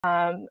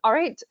All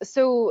right,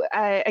 so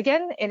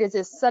again, it is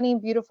a sunny,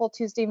 beautiful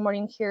Tuesday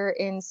morning here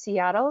in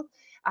Seattle.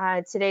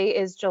 Today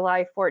is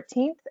July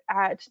 14th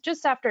at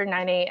just after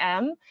 9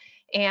 a.m.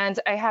 And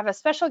I have a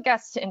special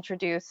guest to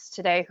introduce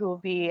today who will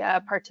be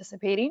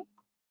participating.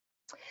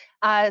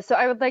 So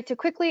I would like to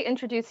quickly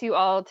introduce you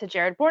all to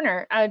Jared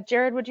Borner.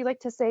 Jared, would you like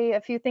to say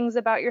a few things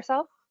about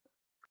yourself?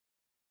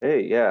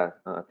 Hey, yeah,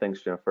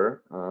 thanks,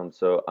 Jennifer.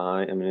 So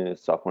I am a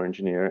software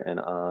engineer and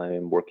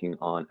I'm working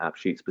on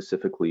AppSheet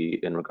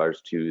specifically in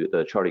regards to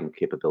the charting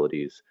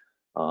capabilities.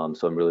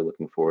 So I'm really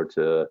looking forward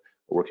to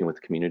working with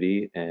the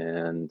community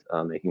and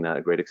making that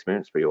a great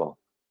experience for you all.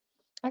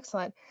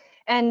 Excellent.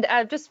 And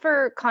just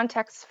for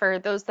context, for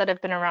those that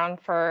have been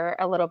around for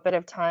a little bit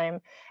of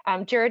time,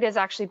 Jared has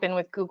actually been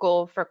with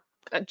Google for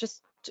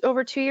just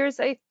over 2 years,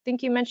 I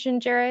think you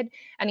mentioned, Jared,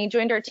 and he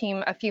joined our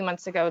team a few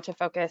months ago to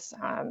focus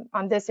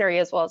on this area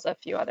as well as a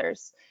few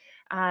others.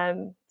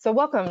 So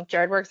welcome,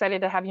 Jared. We're excited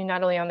to have you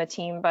not only on the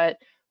team, but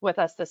with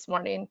us this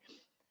morning.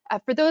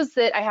 For those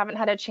that I haven't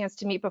had a chance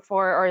to meet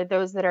before, or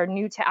those that are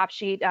new to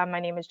AppSheet, my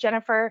name is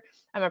Jennifer.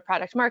 I'm a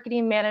product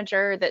marketing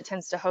manager that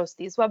tends to host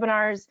these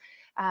webinars.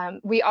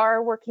 We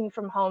are working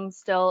from home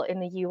still in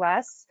the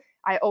US.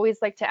 I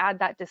always like to add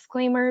that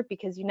disclaimer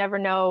because you never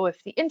know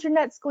if the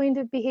internet's going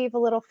to behave a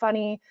little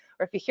funny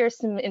or if you hear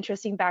some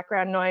interesting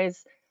background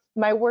noise.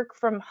 My work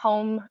from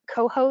home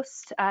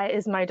co-host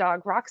is my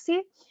dog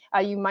Roxy.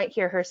 You might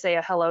hear her say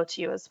a hello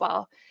to you as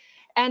well.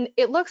 And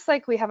it looks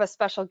like we have a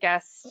special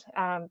guest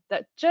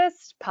that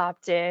just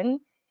popped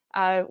in.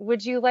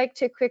 Would you like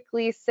to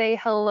quickly say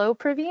hello,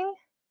 Praveen?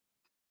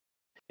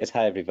 Yes,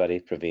 hi everybody,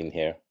 Praveen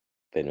here.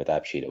 Been with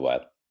AppSheet a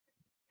while.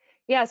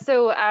 Yeah,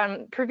 so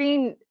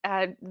Praveen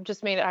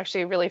just made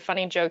actually a really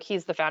funny joke.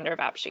 He's the founder of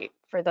AppSheet,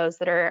 for those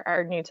that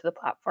are new to the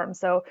platform.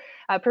 So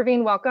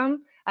Praveen,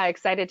 welcome.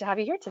 Excited to have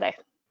you here today.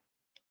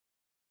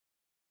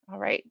 All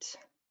right.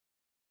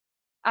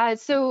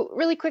 So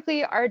really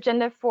quickly, our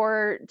agenda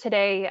for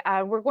today,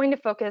 we're going to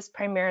focus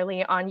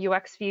primarily on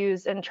UX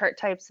views and chart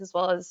types as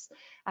well as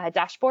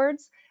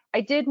dashboards. I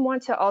did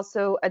want to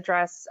also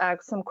address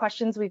some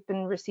questions we've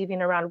been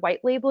receiving around white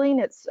labeling.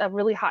 It's a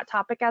really hot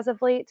topic as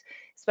of late,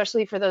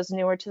 especially for those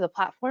newer to the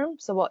platform.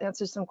 So we'll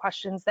answer some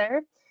questions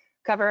there,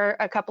 cover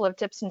a couple of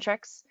tips and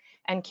tricks,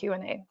 and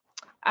Q&A.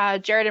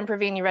 Jared and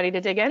Praveen, you ready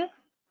to dig in?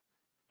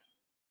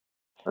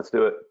 Let's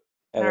do it.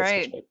 All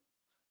right.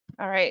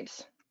 All right.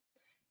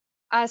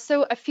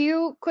 So a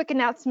few quick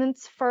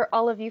announcements for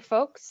all of you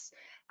folks.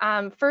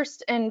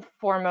 First and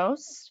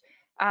foremost,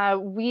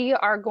 we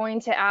are going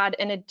to add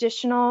an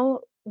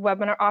additional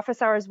webinar,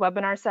 office hours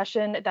webinar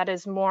session that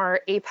is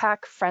more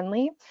APAC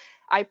friendly.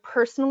 I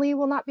personally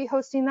will not be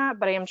hosting that,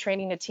 but I am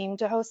training a team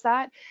to host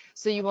that.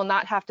 So you will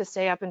not have to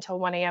stay up until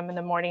 1 a.m. in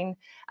the morning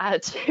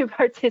to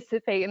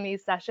participate in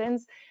these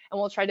sessions. And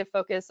we'll try to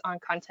focus on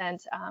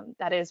content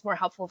that is more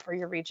helpful for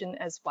your region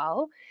as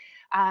well.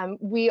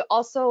 We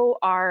also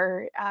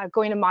are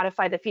going to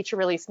modify the feature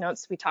release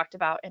notes we talked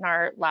about in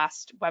our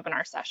last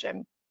webinar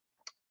session.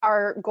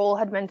 Our goal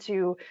had been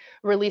to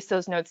release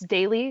those notes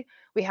daily.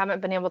 We haven't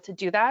been able to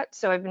do that,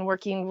 so I've been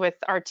working with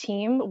our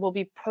team. We'll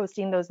be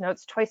posting those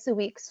notes twice a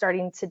week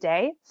starting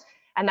today,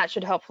 and that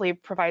should hopefully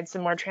provide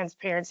some more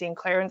transparency and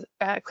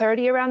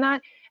clarity around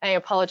that. And I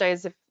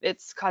apologize if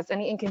it's caused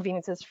any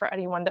inconveniences for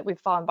anyone that we've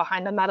fallen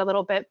behind on that a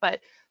little bit,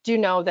 but do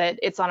know that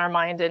it's on our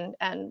mind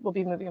and we'll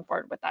be moving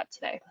forward with that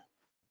today.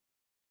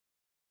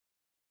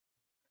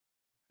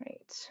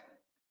 Right.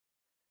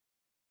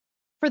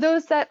 For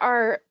those that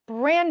are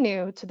brand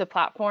new to the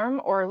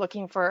platform or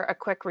looking for a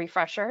quick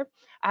refresher,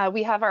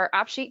 we have our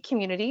AppSheet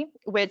community,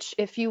 which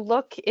if you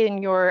look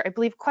in your, I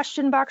believe,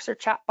 question box or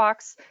chat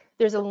box,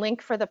 there's a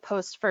link for the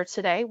post for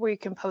today where you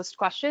can post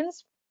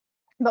questions.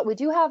 But we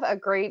do have a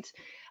great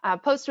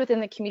post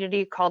within the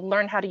community called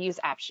Learn How to Use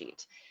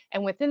AppSheet.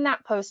 And within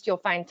that post, you'll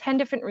find 10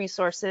 different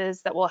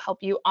resources that will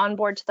help you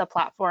onboard to the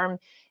platform,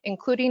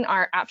 including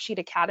our AppSheet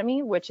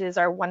Academy, which is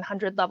our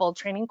 100 level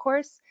training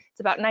course.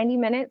 It's about 90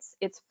 minutes,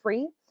 it's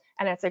free,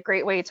 and it's a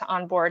great way to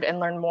onboard and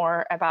learn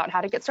more about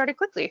how to get started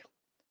quickly.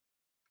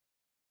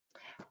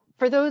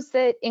 For those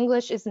that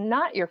English is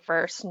not your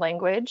first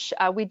language,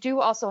 we do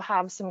also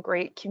have some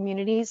great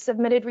community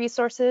submitted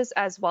resources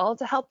as well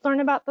to help learn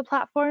about the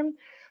platform.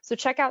 So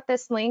check out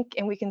this link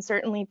and we can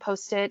certainly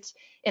post it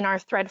in our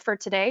thread for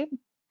today.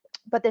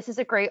 But this is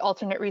a great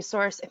alternate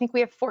resource. I think we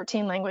have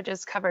 14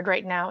 languages covered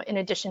right now in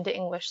addition to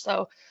English.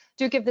 So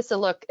do give this a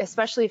look,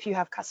 especially if you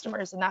have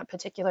customers in that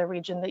particular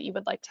region that you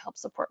would like to help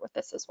support with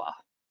this as well.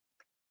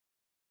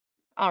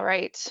 All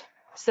right,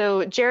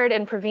 so Jared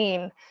and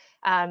Praveen,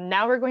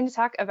 now we're going to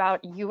talk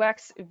about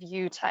UX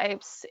view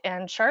types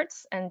and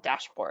charts and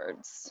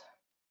dashboards.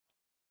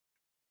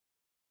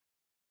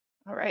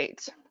 All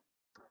right,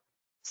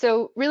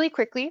 so really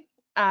quickly,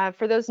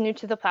 for those new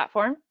to the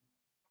platform,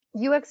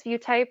 UX view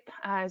type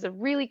is a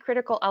really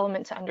critical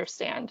element to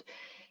understand.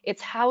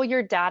 It's how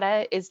your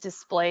data is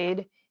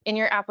displayed in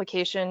your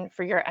application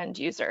for your end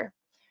user.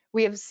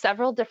 We have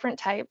several different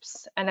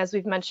types, and as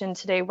we've mentioned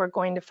today, we're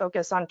going to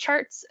focus on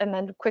charts and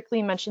then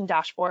quickly mention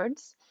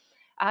dashboards.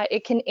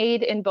 It can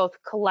aid in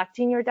both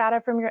collecting your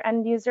data from your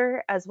end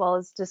user as well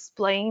as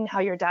displaying how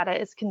your data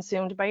is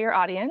consumed by your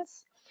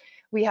audience.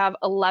 We have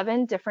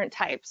 11 different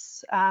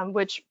types,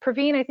 which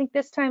Praveen, I think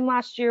this time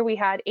last year we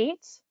had 8.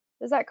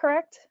 Is that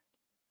correct?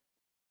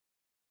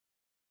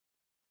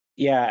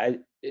 Yeah,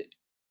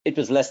 it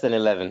was less than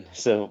 11,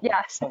 so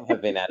Yeah. some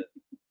have been added.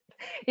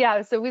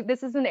 Yeah, so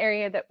this is an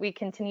area that we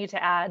continue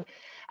to add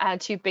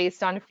to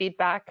based on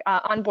feedback.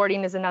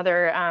 Onboarding is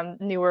another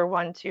newer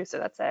one too, so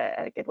that's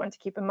a good one to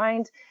keep in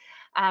mind.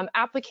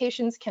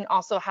 Applications can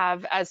also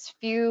have as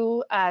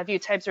few view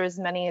types or as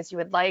many as you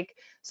would like.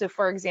 So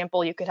for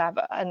example, you could have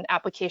an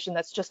application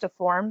that's just a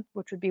form,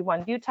 which would be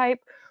one view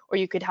type, or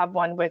you could have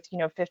one with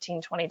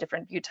 15, 20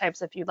 different view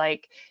types if you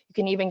like. You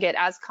can even get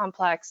as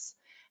complex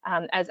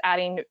as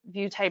adding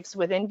view types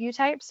within view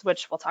types,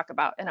 which we'll talk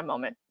about in a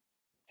moment.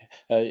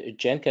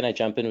 Jen, can I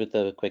jump in with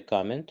a quick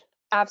comment?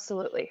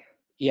 Absolutely.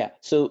 Yeah,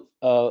 so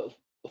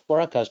for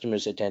our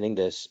customers attending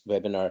this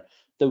webinar,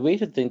 the way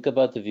to think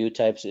about the view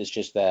types is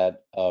just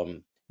that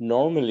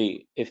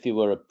normally, if you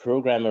were a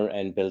programmer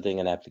and building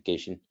an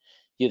application,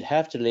 you'd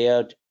have to lay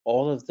out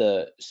all of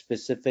the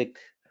specific,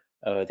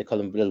 they call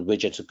them little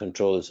widgets or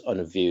controls on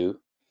a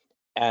view,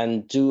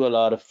 and do a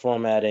lot of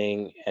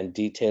formatting and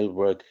detailed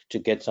work to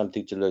get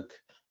something to look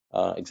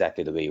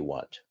exactly the way you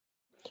want,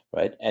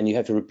 right? And you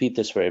have to repeat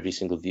this for every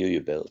single view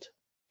you build.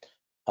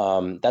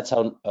 That's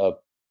how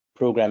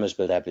programmers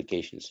build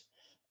applications.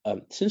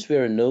 Since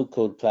we're a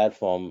no-code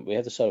platform, we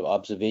have the sort of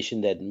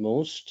observation that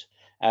most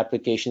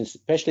applications,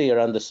 especially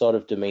around the sort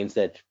of domains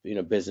that,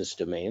 business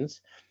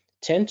domains,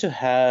 tend to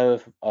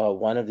have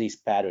one of these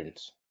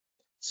patterns.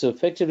 So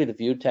effectively, the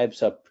view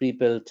types are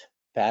pre-built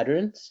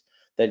patterns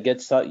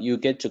that you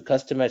get to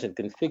customize and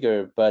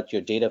configure, but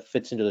your data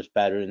fits into those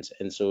patterns,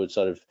 and so it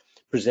sort of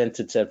presents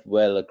itself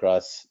well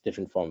across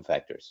different form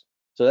factors.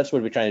 So that's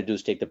what we're trying to do,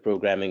 is take the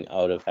programming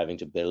out of having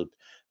to build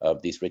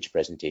these rich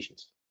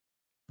presentations.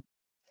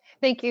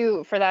 Thank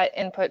you for that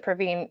input,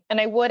 Praveen.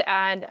 And I would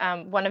add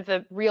one of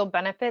the real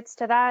benefits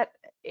to that,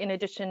 in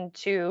addition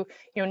to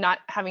not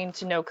having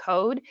to know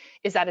code,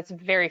 is that it's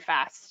very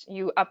fast.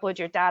 You upload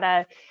your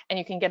data and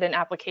you can get an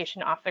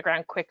application off the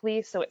ground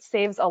quickly. So it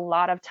saves a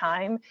lot of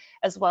time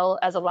as well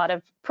as a lot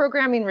of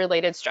programming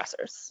related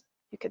stressors,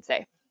 you could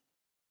say.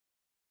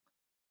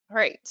 All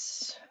right,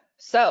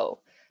 so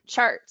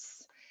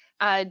charts.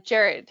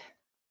 Jared,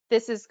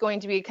 this is going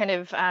to be kind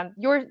of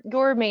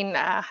your main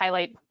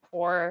highlight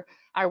for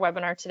our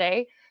webinar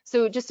today.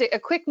 So just a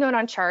quick note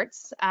on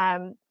charts.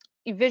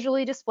 You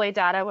visually display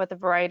data with a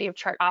variety of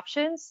chart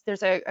options.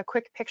 There's a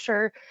quick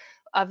picture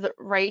of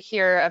right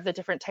here of the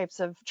different types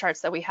of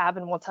charts that we have,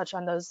 and we'll touch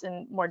on those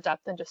in more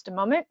depth in just a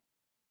moment.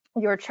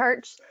 Your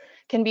charts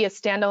can be a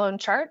standalone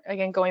chart,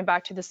 again, going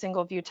back to the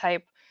single view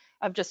type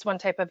of just one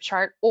type of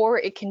chart, or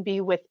it can be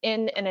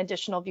within an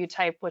additional view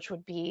type, which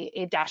would be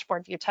a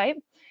dashboard view type.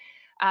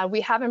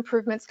 We have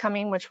improvements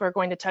coming, which we're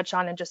going to touch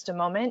on in just a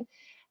moment.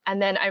 And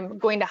then I'm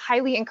going to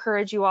highly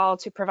encourage you all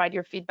to provide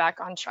your feedback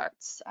on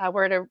charts.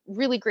 We're at a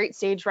really great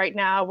stage right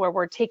now where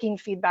we're taking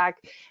feedback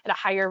at a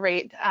higher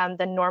rate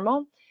than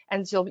normal,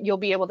 and so you'll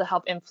be able to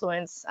help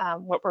influence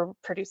what we're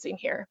producing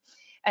here.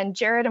 And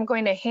Jared, I'm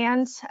going to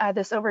hand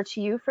this over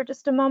to you for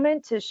just a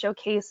moment to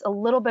showcase a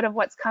little bit of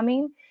what's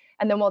coming,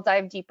 and then we'll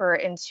dive deeper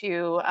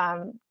into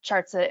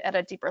charts at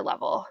a deeper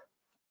level.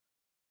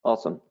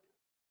 Awesome.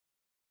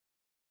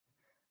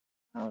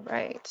 All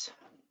right.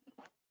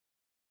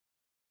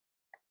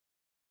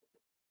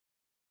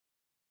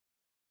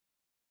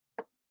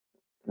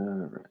 All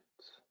right.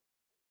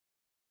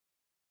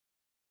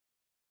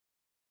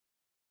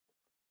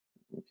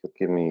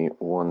 Give me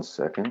 1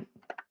 second.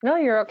 No,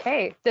 you're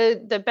okay.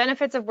 The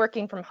benefits of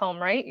working from home,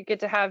 right? You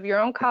get to have your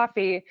own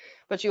coffee,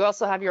 but you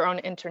also have your own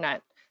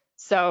internet.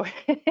 So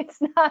it's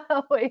not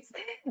always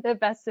the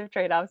best of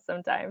trade-offs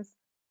sometimes.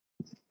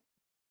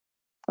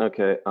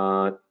 Okay,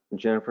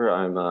 Jennifer,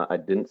 I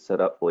didn't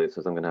set up fully. It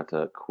says I'm gonna have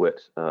to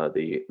quit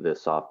the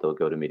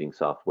GoToMeeting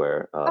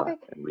software Okay.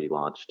 and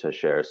relaunch to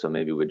share. So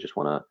maybe we just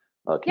want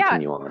to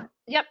continue on.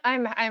 Yep.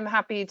 I'm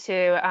happy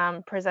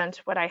to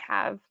present what I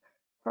have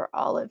for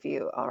all of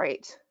you. All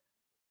right,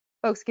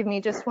 folks, give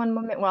me just one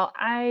moment while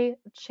I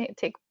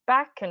take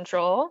back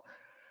control.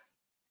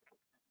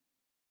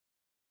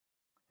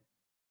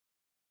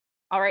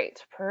 All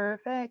right,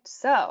 perfect.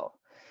 So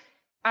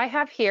I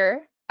have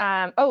here,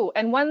 oh,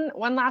 and one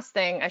last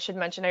thing I should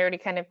mention, I already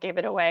kind of gave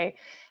it away,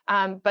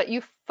 but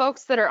you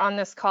folks that are on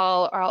this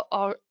call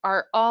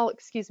are all,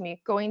 excuse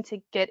me, going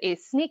to get a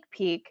sneak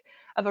peek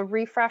of a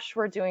refresh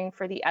we're doing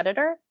for the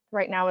editor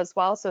right now as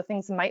well. So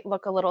things might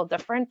look a little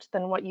different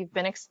than what you've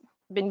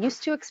been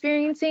used to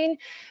experiencing.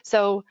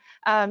 So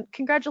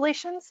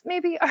congratulations,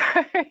 maybe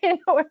are in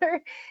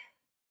order.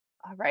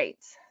 All right,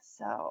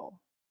 so.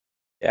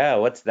 Yeah,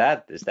 what's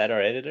that? Is that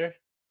our editor?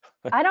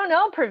 I don't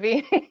know,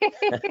 Praveen.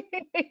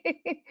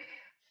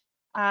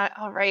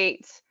 All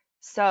right,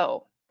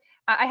 so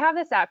I have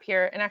this app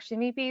here, and actually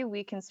maybe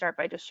we can start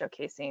by just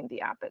showcasing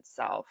the app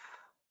itself.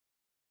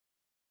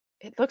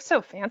 It looks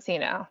so fancy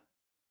now.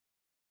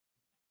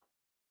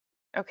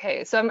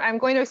 Okay, so I'm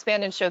going to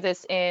expand and show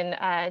this in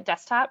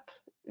desktop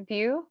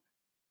view.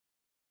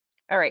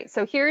 All right,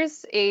 so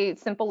here's a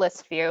simple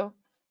list view.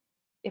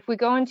 If we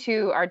go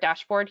into our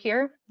dashboard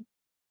here,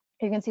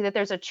 you can see that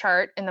there's a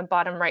chart in the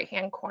bottom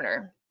right-hand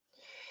corner.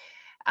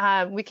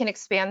 We can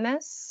expand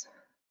this.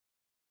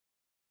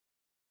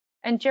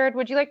 And Jared,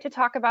 would you like to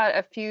talk about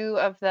a few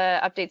of the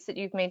updates that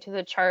you've made to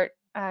the chart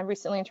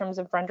recently in terms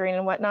of rendering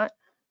and whatnot?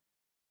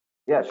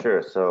 Yeah,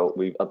 sure. So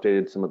we've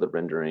updated some of the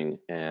rendering,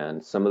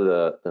 and some of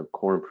the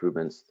core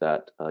improvements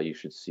that you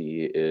should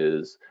see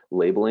is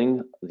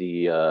labeling.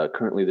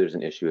 Currently there's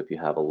an issue if you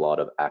have a lot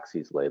of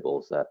axes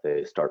labels that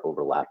they start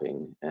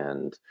overlapping,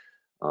 and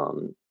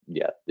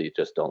yeah, they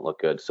just don't look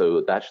good.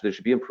 So there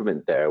should be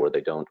improvement there where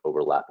they don't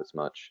overlap as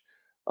much.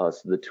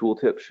 So the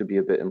tooltip should be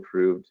a bit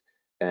improved,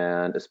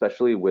 and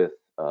especially with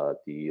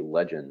the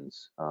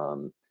legends,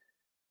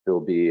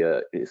 there'll be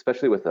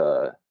especially with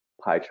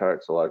pie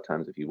charts, a lot of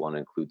times if you want to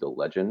include the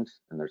legend,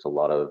 and there's a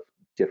lot of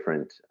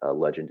different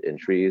legend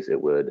entries,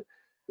 it would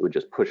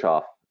just push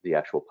off the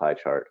actual pie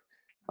chart.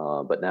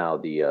 But now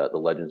the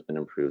legend's been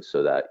improved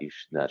so that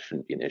that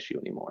shouldn't be an issue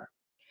anymore.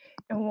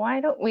 And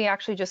why don't we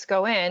actually just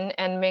go in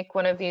and make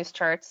one of these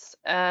charts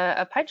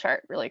a pie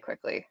chart really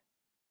quickly?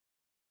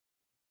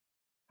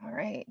 All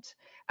right.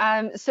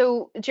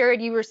 So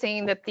Jared, you were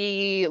saying that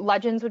the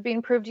legends would be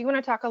improved. Do you want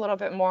to talk a little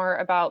bit more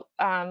about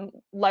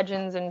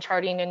legends and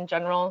charting in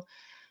general?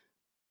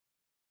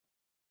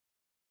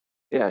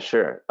 Yeah,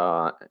 sure.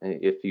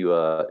 If you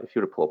were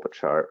to pull up a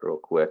chart real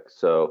quick,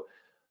 so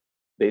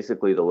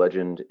basically the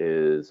legend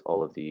is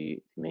all of the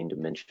main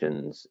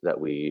dimensions that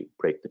we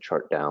break the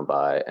chart down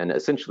by, and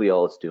essentially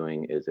all it's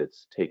doing is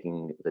it's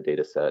taking the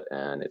data set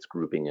and it's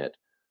grouping it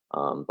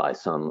by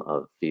some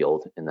of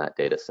field in that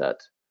data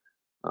set.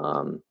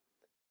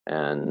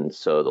 And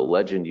so the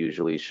legend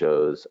usually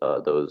shows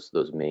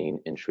those main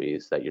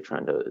entries that you're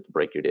trying to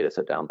break your data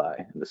set down by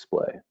and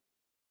display.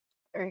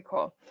 Very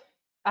cool.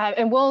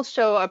 And we'll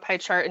show a pie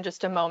chart in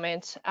just a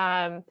moment.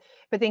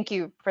 But thank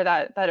you for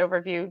that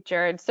overview,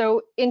 Jared.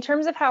 So in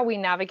terms of how we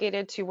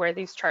navigated to where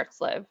these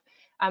charts live,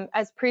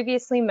 as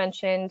previously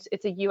mentioned,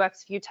 it's a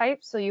UX view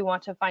type, so you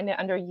want to find it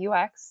under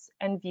UX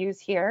and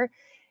views here.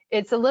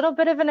 It's a little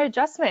bit of an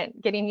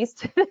adjustment getting used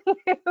to the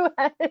new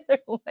editor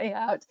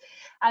layout.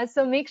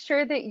 So make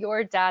sure that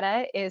your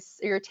data is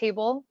your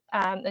table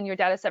and your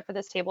data set for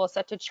this table is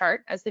set to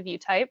chart as the view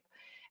type.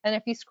 And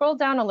if you scroll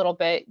down a little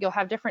bit, you'll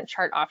have different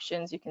chart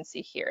options you can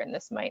see here. And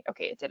this might,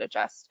 okay, it did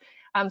adjust.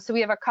 So we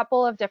have a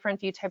couple of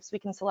different view types we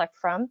can select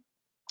from.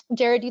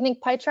 Jared, do you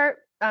think pie chart,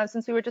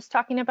 since we were just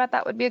talking about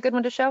that, would be a good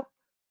one to show?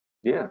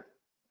 Yeah.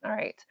 All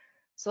right.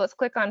 So let's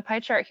click on pie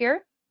chart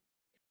here.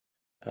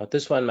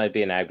 This one might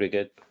be an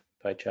aggregate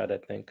pie chart, I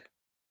think.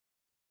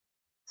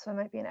 So it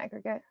might be an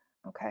aggregate.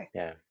 Okay.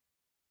 Yeah.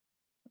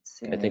 Let's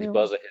see. I think it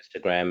was a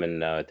histogram, and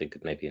now I think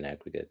it may be an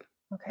aggregate.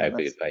 Okay.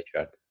 Aggregate pie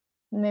chart.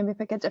 Maybe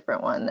pick a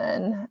different one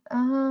then.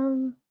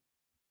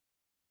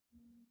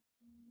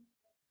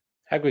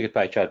 Aggregate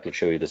pie chart will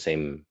show you the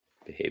same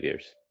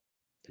behaviors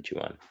that you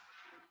want.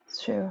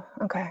 It's true.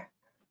 Okay.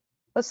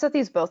 Let's set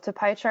these both to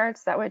pie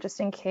charts. That way, just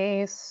in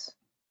case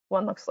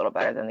one looks a little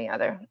better than the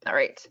other. All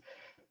right.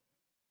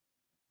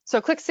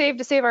 So click save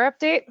to save our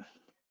update.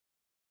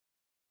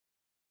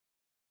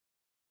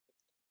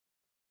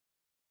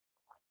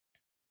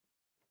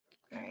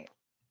 All right,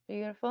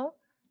 beautiful.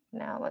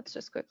 Now let's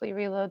just quickly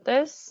reload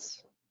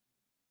this.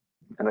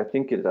 And I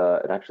think it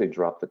actually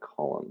dropped the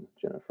column,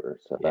 Jennifer.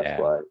 So that's Yeah.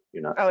 why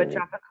you're not Oh, seeing it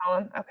dropped the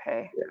column.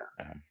 Okay.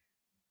 Yeah.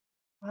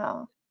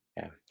 Wow.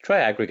 Yeah. Try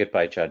aggregate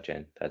pie chart,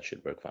 Jen. That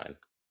should work fine.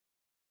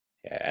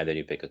 Yeah, and then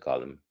you pick a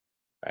column.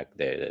 Right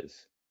there it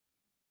is.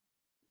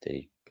 Then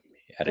you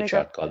add a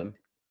chart column.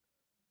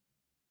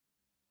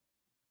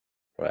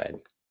 Right.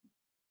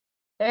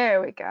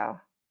 There we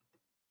go.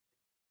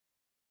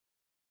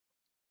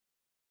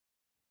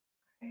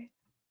 Right.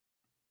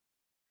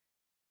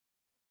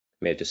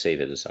 May have to save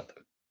it or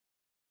something.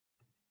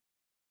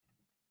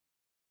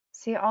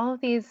 See all of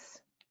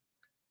these,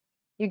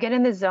 you get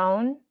in the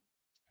zone.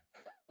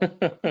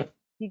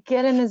 You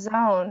get in the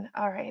zone.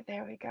 All right,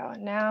 there we go.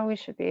 Now we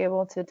should be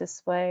able to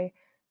display.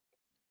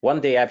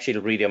 One day AppSheet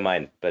will read your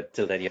mind, but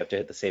till then you have to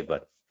hit the save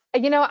button.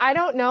 You know, I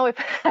don't know if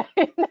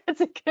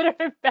that's a good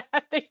or a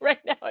bad thing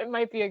right now. It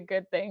might be a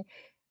good thing.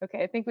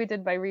 Okay, I think we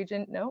did by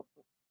region. Nope.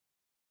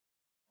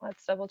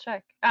 Let's double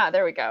check. Ah,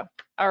 there we go.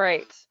 All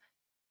right.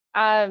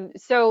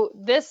 So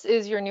this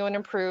is your new and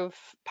improved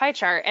pie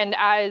chart. And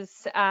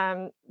as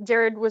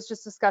Jared was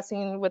just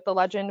discussing with the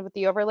legend with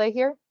the overlay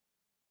here,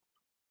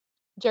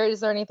 Jared,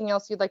 is there anything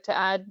else you'd like to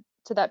add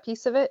to that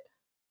piece of it?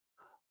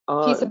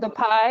 Piece of the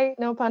pie,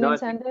 no pun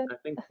intended. I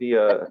think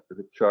the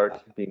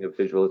chart being a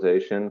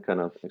visualization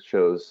kind of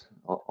shows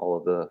all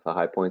of the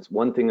high points.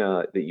 One thing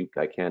that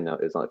I can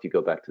note is if you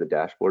go back to the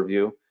dashboard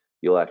view,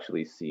 you'll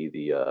actually see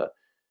the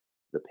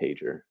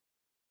pager.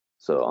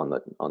 So on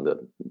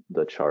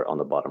the chart on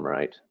the bottom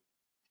right.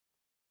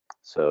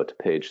 So to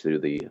page through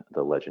the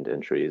legend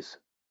entries.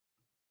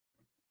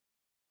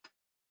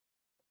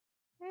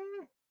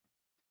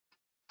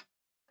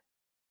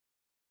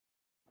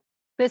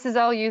 This is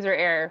all user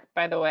error,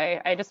 by the way.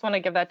 I just want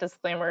to give that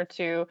disclaimer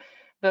to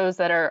those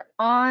that are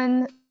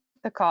on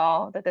the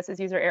call that this is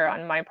user error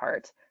on my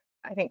part.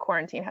 I think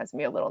quarantine has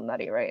me a little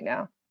nutty right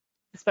now,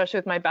 especially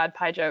with my bad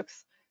pie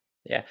jokes.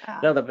 Yeah, Uh,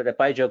 no, the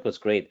pie joke was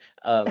great.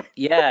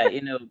 Yeah,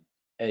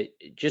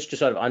 just to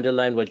sort of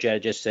underline what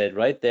Jared just said,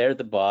 right there at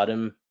the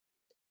bottom,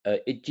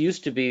 it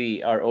used to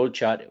be our old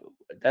chart.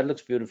 That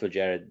looks beautiful,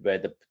 Jared,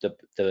 where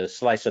the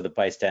slice of the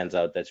pie stands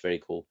out. That's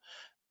very cool.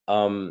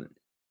 Um,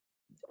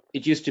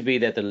 it used to be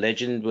that the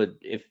legend would,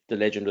 if the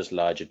legend was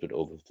large, it would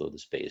overflow the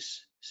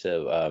space.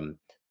 So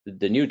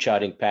the new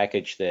charting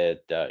package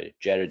that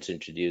Jared's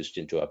introduced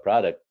into our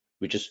product,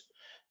 which is,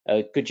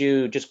 could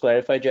you just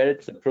clarify, Jared,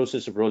 it's the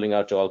process of rolling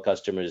out to all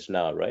customers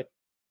now, right?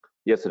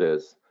 Yes, it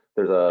is.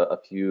 There's a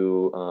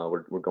few,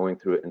 we're going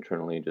through it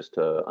internally just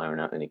to iron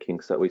out any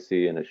kinks that we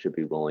see, and it should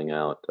be rolling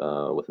out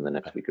within the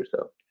next Right. week or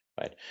so.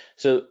 Right.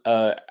 So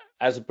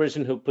as a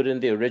person who put in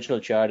the original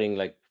charting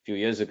like a few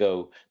years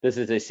ago, this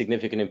is a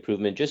significant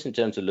improvement just in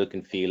terms of look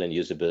and feel and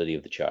usability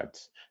of the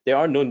charts. There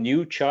are no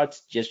new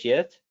charts just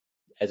yet,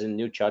 as in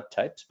new chart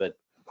types, but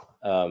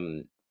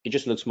it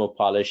just looks more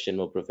polished and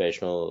more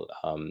professional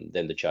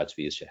than the charts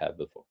we used to have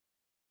before.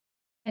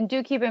 and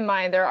do keep in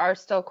mind, there are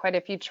still quite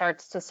a few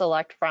charts to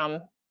select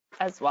from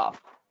as well.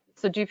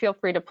 So do feel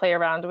free to play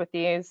around with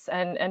these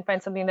and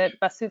find something that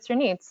best suits your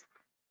needs.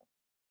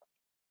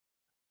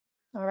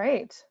 All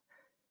right.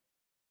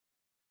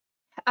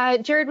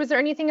 Jared, was there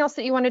anything else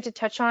that you wanted to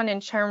touch on in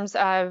terms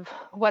of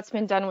what's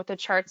been done with the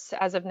charts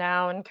as of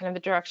now and kind of the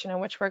direction in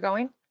which we're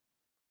going?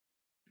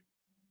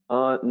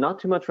 Not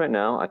too much right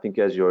now. I think,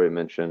 as you already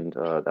mentioned,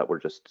 that we're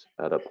just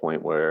at a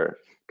point where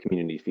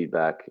community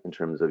feedback in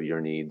terms of your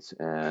needs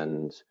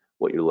and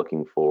what you're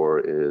looking for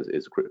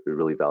is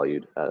really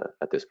valued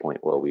at this point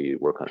while we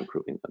work on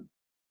improving them.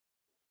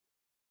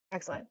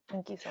 Excellent.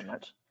 Thank you so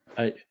much.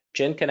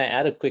 Jen, can I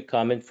add a quick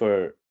comment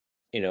for,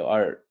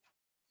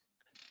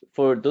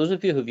 for those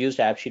of you who've used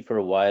AppSheet for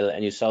a while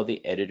and you saw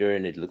the editor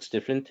and it looks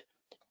different,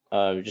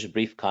 just a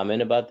brief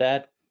comment about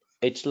that.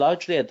 It's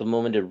largely at the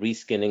moment a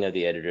reskinning of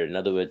the editor. In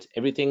other words,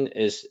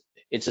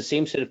 it's the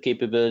same set of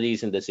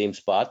capabilities in the same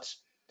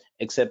spots,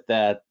 except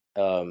that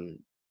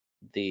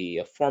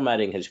the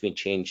formatting has been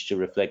changed to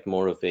reflect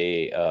more of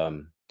a,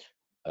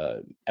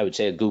 I would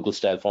say, a Google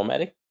style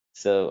formatting.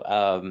 So,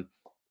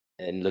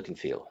 and look and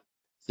feel.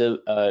 So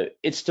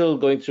it's still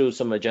going through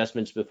some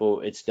adjustments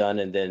before it's done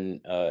and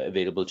then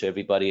available to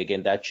everybody.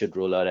 Again, that should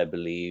roll out, I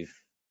believe,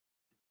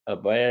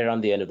 by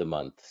around the end of the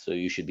month. So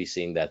you should be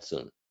seeing that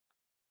soon.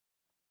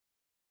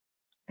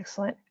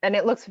 Excellent. And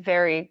it looks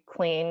very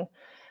clean.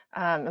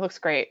 It looks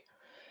great.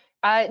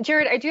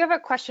 Jared, I do have a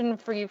question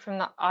for you from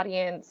the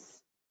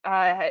audience.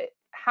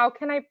 How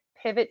can I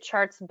pivot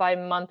charts by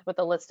month with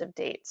a list of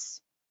dates?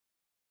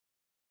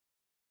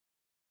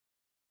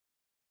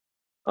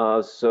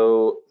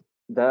 So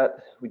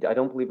I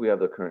don't believe we have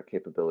the current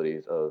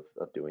capabilities of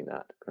doing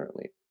that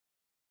currently.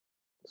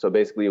 So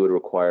basically, it would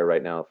require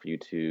right now for you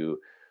to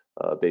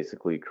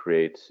basically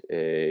create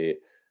a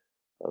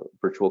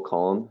virtual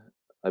column,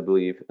 I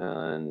believe,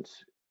 and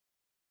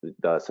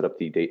set up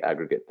the date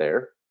aggregate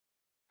there.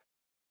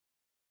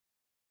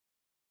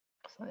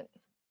 Excellent.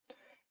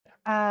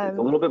 It's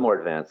a little bit more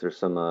advanced. There's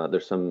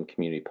some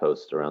community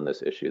posts around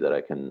this issue that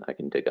I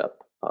can dig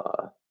up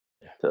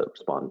to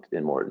respond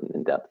in more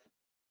in depth.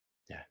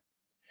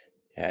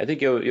 Yeah, I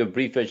think your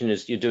brief version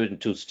is you do it in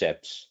 2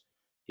 steps.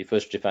 You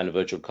first define a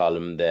virtual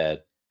column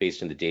that,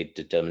 based on the date,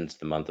 determines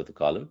the month of the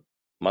column,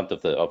 month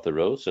of the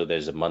row. So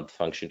there's a month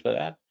function for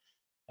that,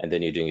 and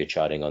then you're doing your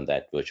charting on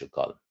that virtual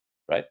column,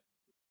 right?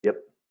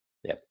 Yep.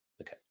 Yep.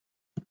 Okay.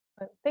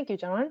 Thank you,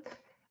 gentlemen.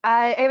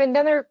 I have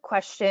another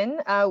question.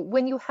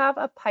 When you have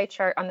a pie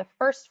chart on the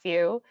first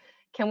view,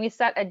 can we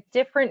set a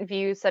different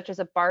view, such as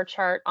a bar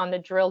chart, on the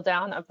drill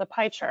down of the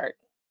pie chart?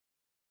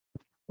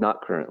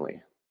 Not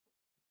currently.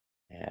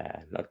 Yeah,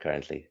 not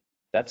currently.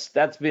 That's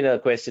been a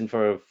question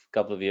for a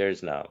couple of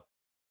years now.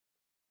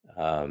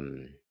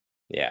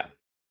 Yeah.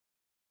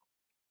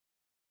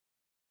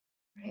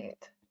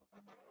 Right.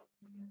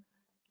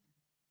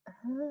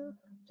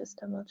 Just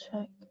double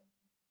check.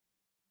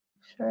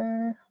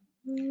 Sure.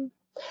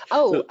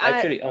 Oh, So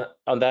actually,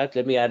 on that,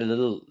 let me add a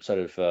little sort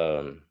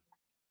of,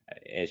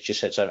 it's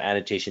just a sort of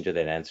annotation to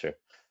that answer.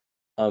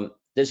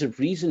 There's a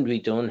reason we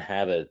don't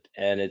have it,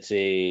 and it's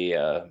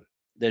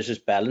there's this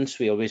balance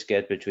we always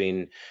get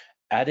between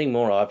adding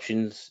more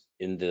options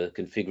in the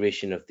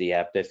configuration of the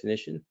app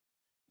definition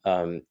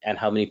and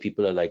how many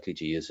people are likely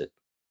to use it.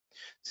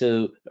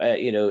 So,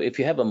 if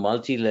you have a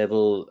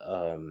multi-level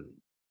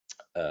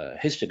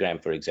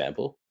histogram, for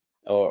example,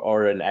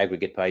 or an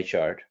aggregate pie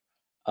chart,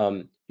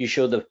 you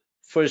show the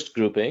first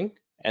grouping,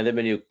 and then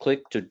when you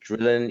click to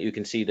drill in, you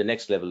can see the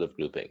next level of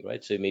grouping,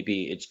 right? So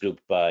maybe it's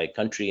grouped by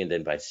country, and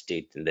then by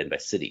state, and then by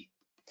city.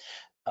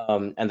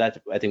 And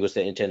that, I think, was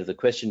the intent of the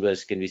question,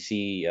 was can we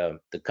see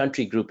the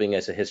country grouping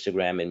as a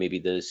histogram and maybe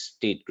the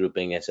state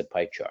grouping as a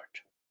pie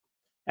chart?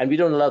 And we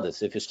don't allow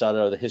this. If you start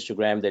out with a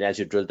histogram, then as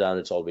you drill down,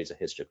 it's always a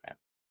histogram.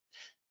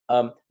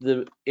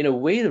 In a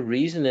way, the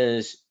reason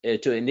is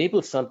to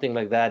enable something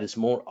like that is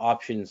more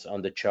options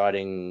on the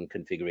charting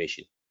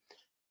configuration.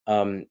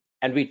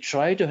 And we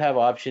try to have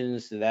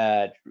options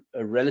that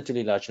a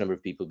relatively large number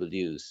of people will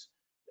use.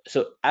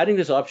 So adding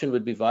this option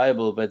would be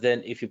viable, but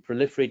then if you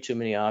proliferate too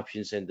many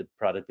options, then the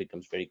product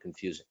becomes very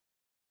confusing.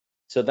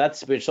 So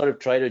that's, we sort of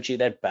try to achieve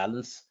that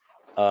balance.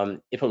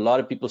 If a lot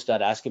of people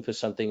start asking for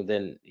something,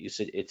 then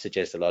it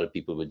suggests a lot of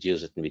people would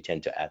use it, and we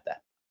tend to add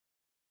that.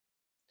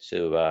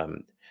 So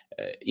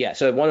yeah,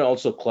 so I want to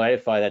also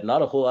clarify that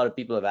not a whole lot of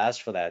people have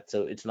asked for that.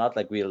 So it's not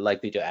like we're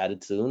likely to add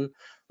it soon.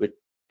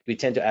 We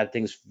tend to add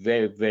things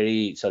very,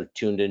 very sort of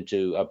tuned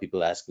into are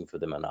people asking for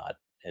them or not.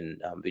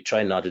 And we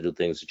try not to do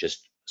things that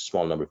just a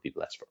small number of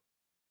people ask for.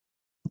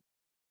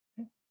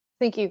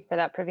 Thank you for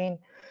that, Praveen.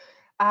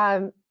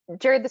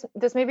 Jared,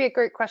 this may be a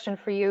great question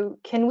for you.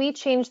 Can we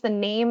change the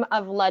name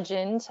of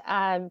legend?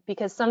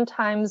 Because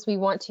sometimes we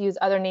want to use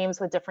other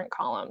names with different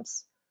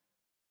columns.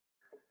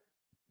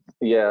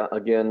 Yeah,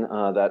 again,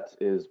 that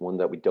is one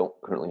that we don't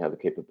currently have the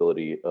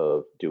capability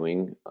of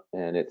doing,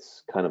 and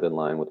it's kind of in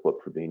line with what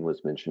Praveen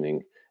was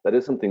mentioning. That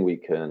is something we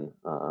can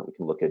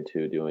look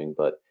into doing,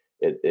 but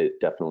it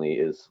definitely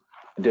is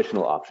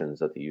additional options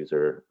that the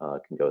user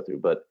can go through.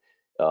 But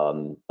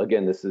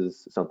again, this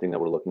is something that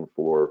we're looking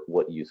for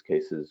what use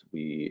cases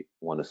we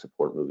want to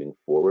support moving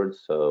forward.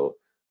 So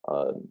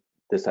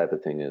this type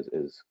of thing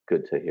is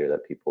good to hear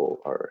that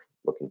people are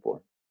looking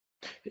for.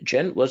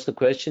 Jen, was the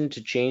question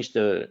to change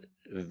the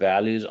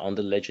values on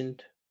the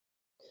legend?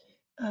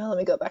 Let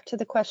me go back to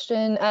the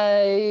question.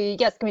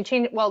 Yes, can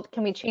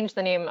we change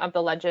the name of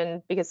the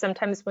legend? Because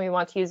sometimes when we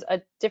want to use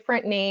a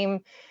different name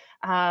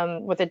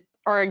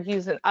or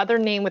use another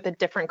name with a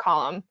different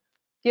column.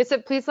 Yes,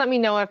 please let me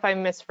know if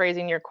I'm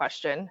misphrasing your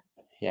question.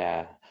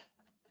 Yeah.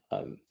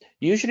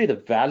 Usually the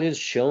values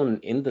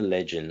shown in the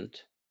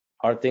legend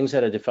are things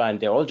that are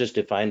defined. They're all just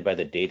defined by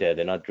the data.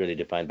 They're not really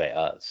defined by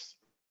us.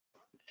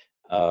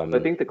 I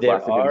think the There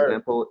classic are,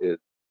 example is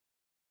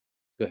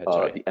go ahead,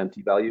 sorry. the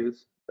empty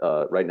values.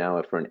 Right now,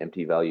 for an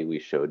empty value, we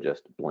show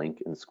just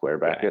blank and square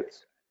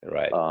brackets.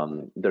 Right.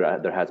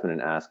 There has been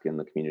an ask in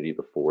the community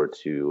before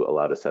to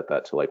allow to set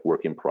that to like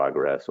work in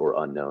progress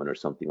or unknown or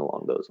something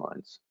along those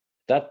lines.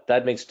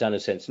 That makes a ton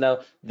of sense. Now,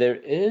 there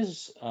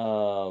is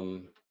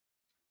a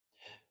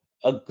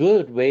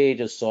good way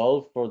to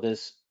solve for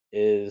this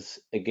is,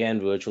 again,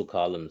 virtual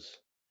columns.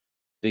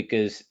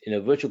 Because in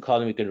a virtual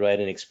column, you could write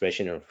an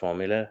expression or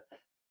formula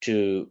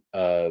to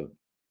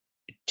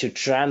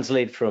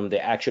translate from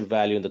the actual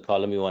value in the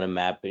column you want to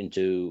map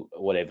into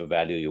whatever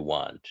value you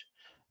want.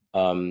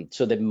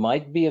 So there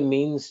might be a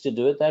means to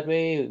do it that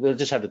way. We'll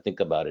just have to think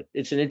about it.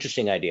 It's an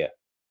interesting idea.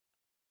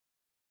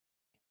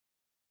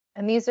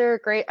 And these are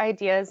great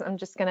ideas. I'm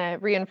just going to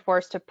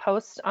reinforce to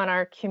post on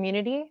our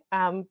community.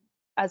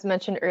 As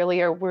mentioned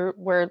earlier,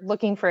 we're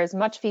looking for as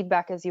much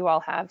feedback as you all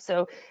have.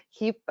 So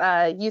keep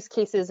use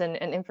cases and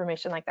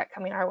information like that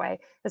coming our way,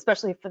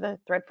 especially for the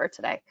thread for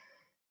today.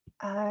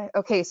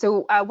 Okay,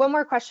 so one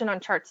more question on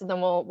charts, and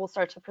then we'll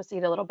start to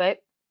proceed a little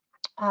bit.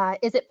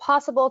 Is it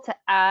possible to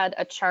add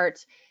a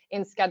chart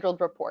in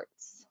scheduled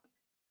reports?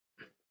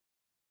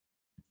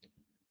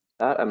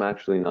 That I'm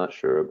actually not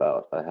sure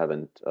about. I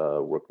haven't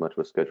worked much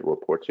with schedule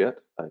reports yet.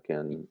 I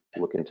can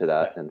look into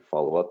that and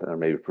follow up, or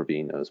maybe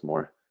Praveen knows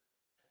more.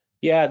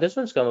 Yeah, this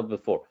one's come up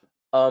before.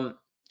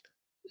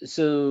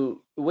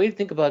 So the way to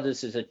think about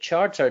this is that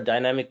charts are a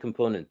dynamic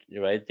component,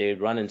 right? They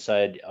run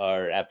inside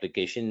our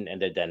application and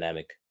they're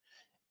dynamic.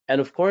 And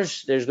of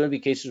course, there's going to be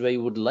cases where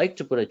you would like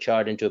to put a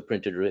chart into a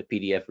printed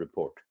PDF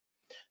report.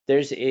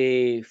 There's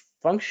a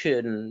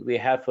function we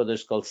have for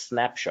this called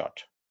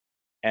snapshot.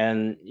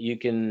 And you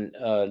can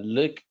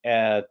look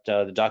at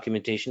the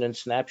documentation in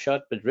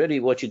snapshot, but really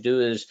what you do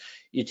is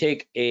you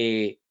take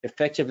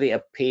effectively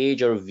a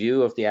page or a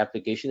view of the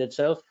application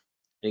itself,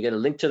 and you get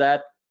a link to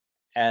that,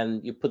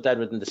 and you put that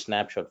within the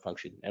snapshot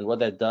function. And what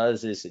that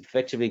does is it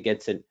effectively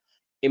gets an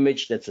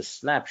image that's a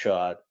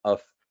snapshot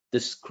of the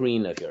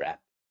screen of your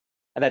app.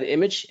 And that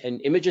image and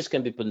images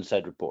can be put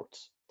inside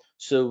reports.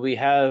 So we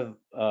have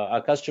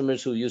our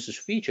customers who use this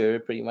feature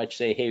pretty much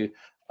say, hey,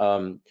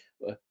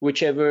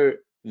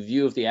 whichever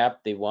view of the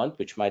app they want,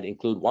 which might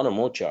include one or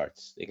more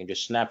charts, they can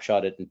just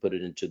snapshot it and put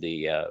it into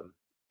the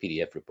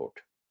PDF report.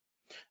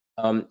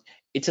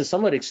 It's a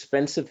somewhat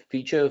expensive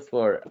feature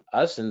for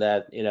us in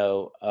that,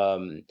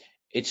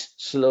 it's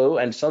slow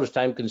and sort of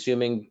time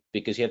consuming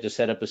because you have to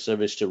set up a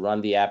service to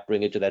run the app,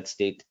 bring it to that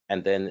state,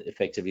 and then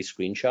effectively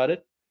screenshot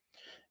it.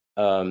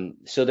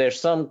 So there's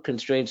some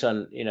constraints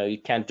on,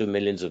 you can't do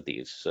millions of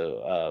these.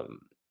 So,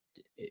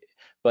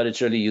 but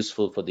it's really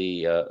useful for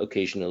the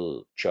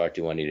occasional chart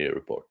you want in your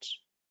reports.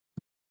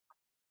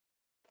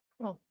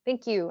 Well,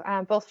 thank you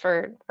both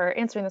for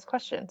answering those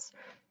questions.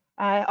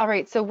 All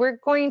right, so we're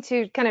going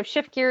to kind of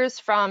shift gears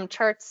from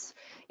charts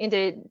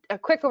into a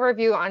quick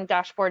overview on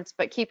dashboards,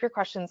 but keep your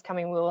questions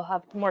coming. We will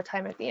have more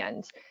time at the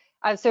end.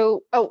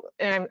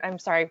 And I'm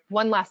sorry,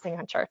 one last thing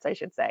on charts, I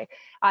should say.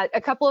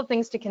 A couple of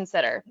things to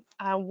consider.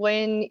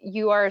 When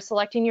you are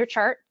selecting your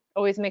chart,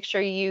 Always make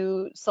sure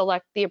you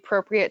select the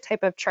appropriate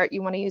type of chart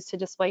you want to use to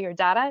display your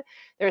data.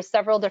 There are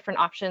several different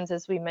options,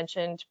 as we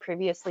mentioned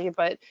previously,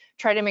 but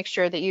try to make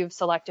sure that you've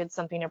selected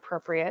something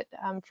appropriate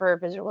for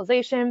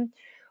visualization.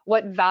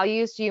 What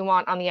values do you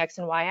want on the X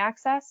and Y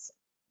axes,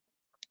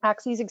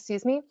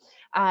 excuse me,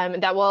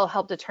 that will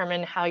help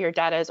determine how your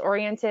data is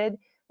oriented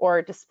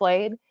or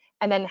displayed.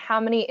 And then how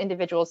many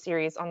individual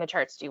series on the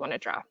charts do you want to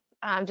draw?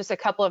 Just a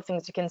couple of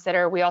things to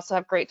consider. We also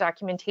have great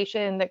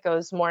documentation that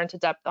goes more into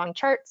depth on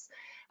charts.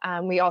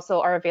 We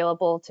also are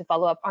available to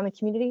follow up on the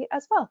community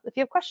as well if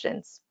you have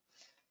questions.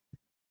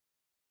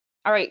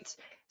 All right,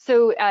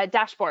 so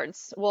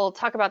dashboards. We'll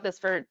talk about this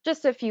for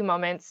just a few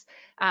moments.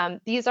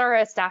 These are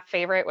a staff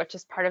favorite, which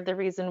is part of the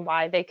reason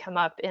why they come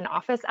up in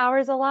office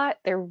hours a lot.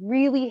 They're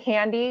really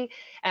handy,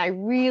 and I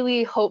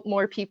really hope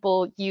more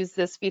people use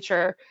this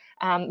feature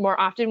more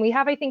often. We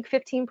have, I think,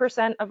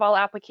 15% of all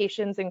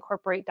applications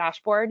incorporate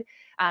dashboard,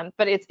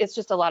 but it's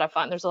just a lot of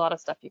fun. There's a lot of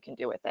stuff you can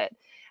do with it.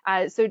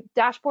 So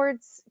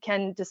dashboards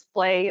can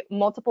display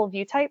multiple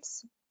view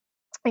types,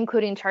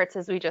 including charts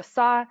as we just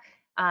saw,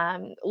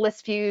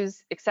 list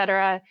views,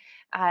 etc.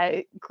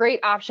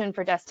 Great option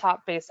for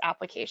desktop-based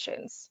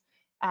applications,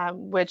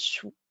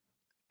 which,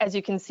 as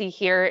you can see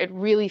here, it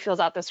really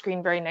fills out the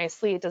screen very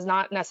nicely. It does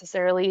not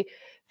necessarily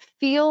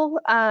feel,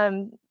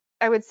 I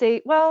would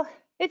say, well,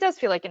 it does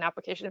feel like an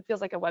application. It feels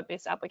like a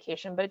web-based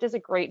application, but it does a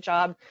great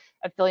job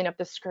of filling up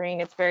the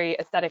screen. It's very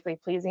aesthetically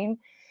pleasing.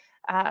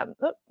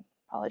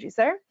 Apologies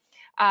there.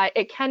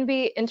 It can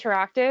be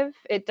interactive.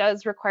 It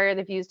does require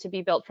the views to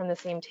be built from the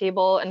same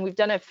table, and we've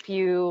done a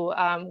few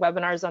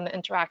webinars on the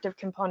interactive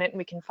component, and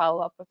we can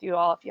follow up with you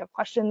all if you have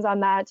questions on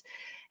that.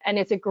 And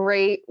it's a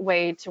great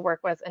way to work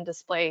with and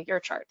display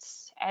your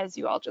charts, as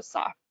you all just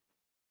saw.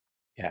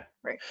 Yeah.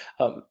 Right.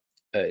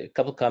 A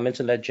couple comments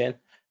on that, Jen.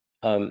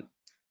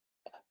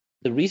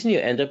 The reason you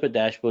end up with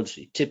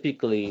dashboards,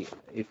 typically,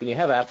 if you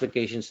have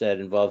applications that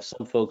involve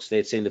some folks,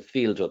 let's say in the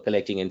field who are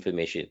collecting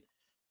information,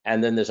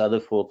 and then there's other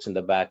folks in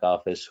the back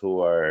office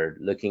who are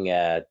looking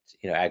at,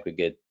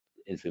 aggregate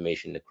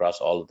information across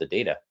all of the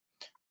data.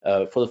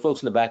 For the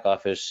folks in the back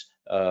office,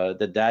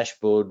 the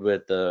dashboard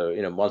with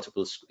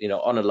multiple,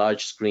 on a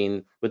large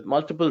screen with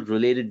multiple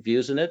related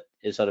views in it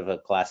is sort of a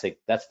classic.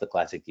 That's the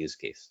classic use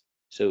case.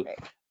 So. Right.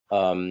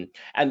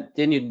 And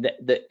then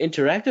the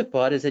interactive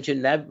part is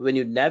that when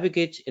you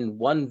navigate in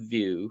one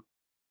view,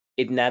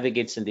 it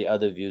navigates in the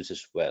other views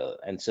as well.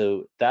 And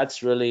so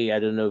that's really, I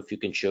don't know if you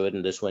can show it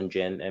in this one,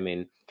 Jen. I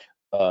mean,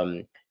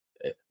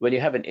 when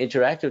you have an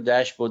interactive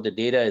dashboard, the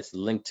data is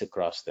linked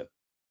across them.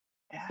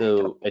 Yeah,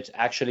 So it's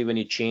actually when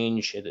you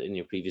change it in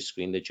your previous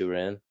screen that you were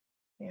in.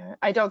 Yeah,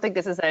 I don't think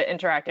this is an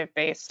interactive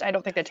based. I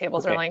don't think the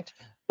tables are linked.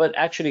 But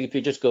actually, if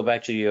you just go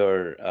back to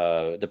your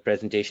the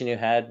presentation you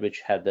had,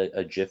 which had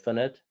a GIF on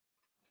it,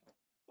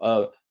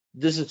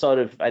 this is sort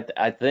of,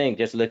 I think,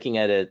 just looking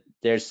at it,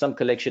 there's some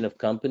collection of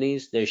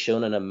companies, they're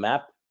shown on a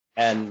map,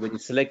 and when you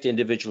select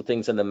individual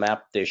things on the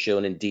map, they're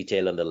shown in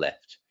detail on the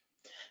left.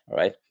 All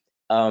right.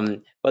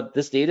 But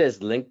this data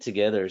is linked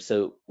together.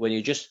 So when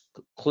you just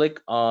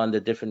click on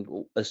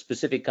a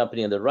specific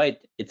company on the right,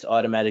 it's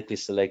automatically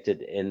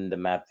selected in the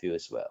map view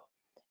as well.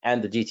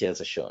 And the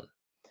details are shown.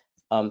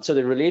 So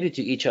they're related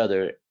to each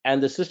other,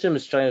 and the system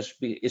is trying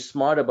to is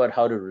smart about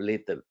how to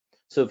relate them.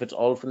 So if it's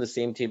all from the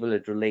same table,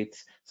 it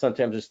relates.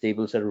 Sometimes it's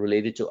tables that are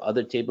related to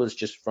other tables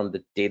just from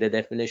the data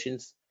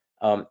definitions,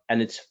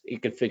 and you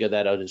can figure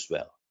that out as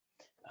well.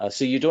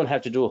 So you don't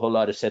have to do a whole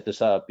lot to set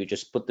this up. You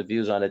just put the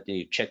views on it, and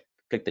you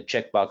click the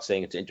checkbox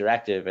saying it's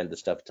interactive, and the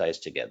stuff ties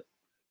together.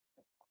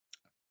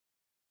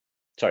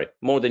 Sorry,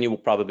 more than you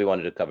probably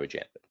wanted to cover,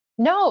 Jan.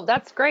 No,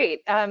 that's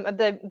great.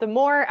 The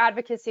more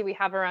advocacy we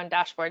have around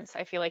dashboards,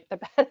 I feel like the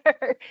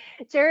better.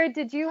 Jared,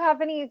 did you have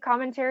any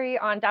commentary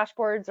on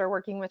dashboards or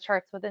working with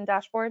charts within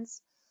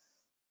dashboards?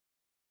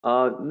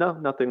 No,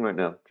 nothing right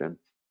now, Jen.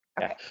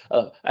 Okay.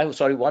 I'm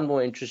sorry, one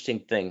more interesting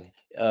thing.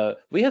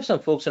 We have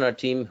some folks on our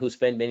team who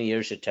spent many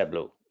years at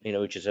Tableau,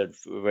 which is a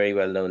very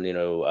well-known,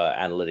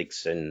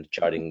 analytics and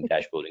charting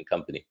dashboarding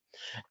company.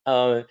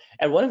 And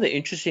one of the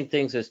interesting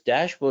things is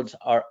dashboards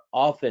are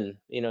often,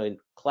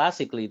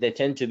 classically, they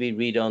tend to be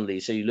read-only.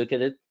 So you look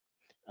at it,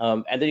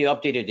 and then you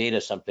update your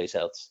data someplace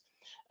else.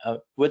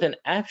 With an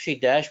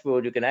AppSheet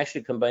dashboard, you can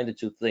actually combine the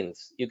two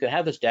things. You can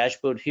have this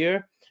dashboard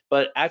here,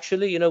 but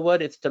actually, you know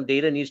what? If some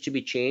data needs to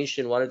be changed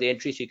in one of the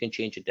entries, you can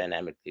change it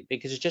dynamically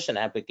because it's just an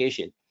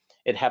application.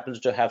 It happens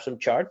to have some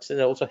charts, and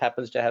it also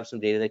happens to have some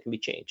data that can be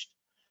changed.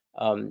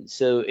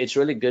 So it's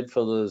really good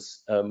for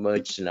those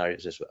merge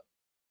scenarios as well.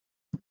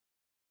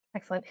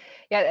 Excellent.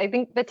 Yeah, I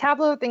think the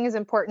Tableau thing is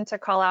important to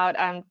call out.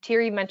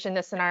 Thierry mentioned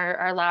this in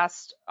our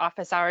last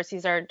office hours.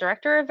 He's our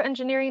director of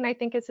engineering, I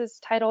think is his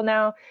title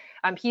now.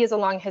 He has a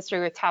long history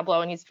with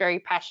Tableau, and he's very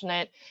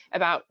passionate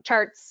about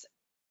charts,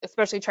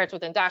 especially charts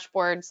within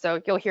dashboards.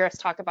 So you'll hear us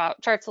talk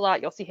about charts a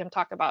lot. You'll see him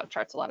talk about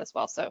charts a lot as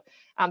well. So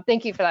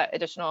thank you for that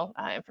additional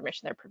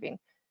information there, Praveen.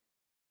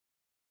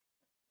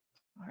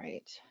 All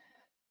right.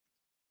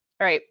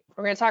 All right,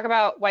 we're going to talk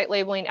about white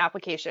labeling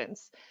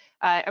applications.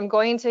 I'm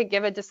going to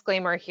give a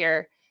disclaimer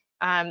here.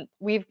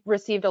 We've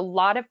received a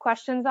lot of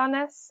questions on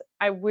this.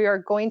 We are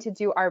going to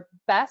do our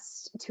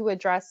best to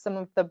address some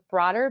of the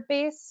broader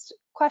based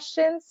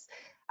questions.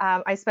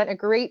 I spent a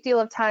great deal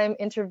of time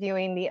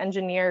interviewing the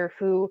engineer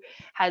who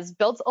has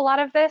built a lot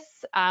of this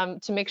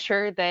to make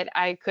sure that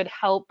I could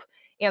help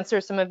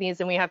answer some of these,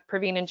 and we have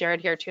Praveen and Jared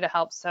here too to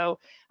help. So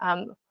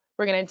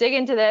we're going to dig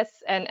into this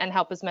and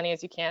help as many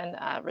as you can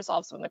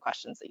resolve some of the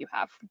questions that you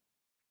have.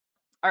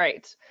 All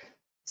right,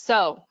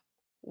 so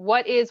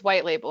what is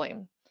white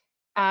labeling?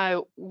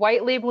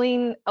 White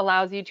labeling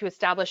allows you to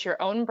establish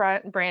your own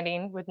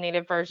branding with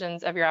native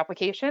versions of your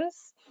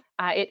applications.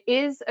 It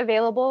is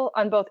available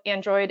on both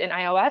Android and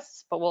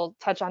iOS, but we'll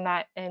touch on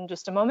that in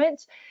just a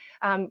moment.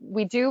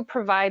 We do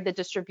provide the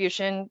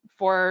distribution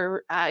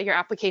for your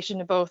application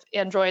to both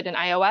Android and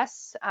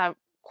iOS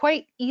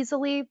quite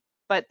easily,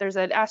 but there's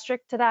an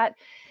asterisk to that.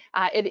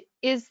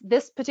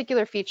 This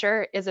particular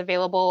feature is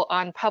available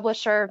on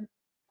Publisher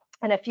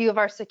and a few of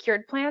our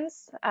secured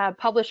plans.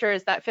 Publisher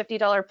is that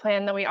 $50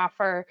 plan that we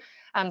offer.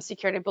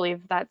 Secured, I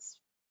believe that's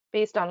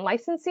based on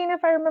licensing,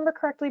 if I remember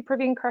correctly.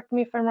 Praveen, correct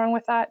me if I'm wrong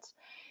with that.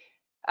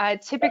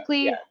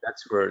 Typically, yeah,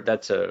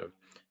 that's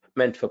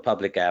meant for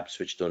public apps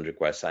which don't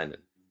require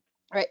sign-in.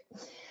 Right.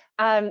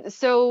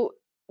 So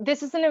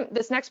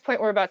this next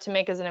point we're about to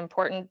make is an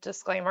important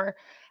disclaimer.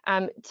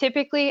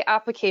 Typically,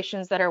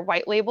 applications that are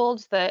white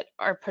labeled that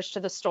are pushed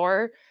to the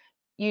store,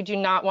 you do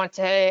not want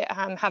to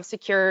have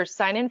secure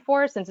sign-in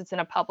for, since it's in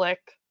a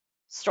public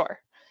store.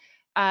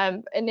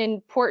 An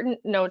important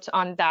note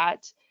on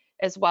that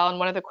as well, and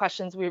one of the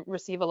questions we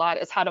receive a lot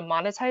is how to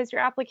monetize your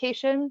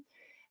application.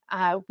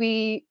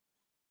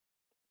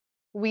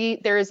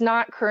 There is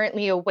not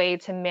currently a way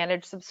to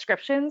manage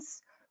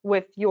subscriptions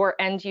with your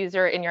end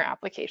user in your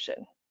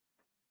application.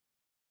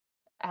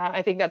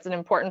 I think that's an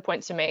important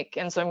point to make,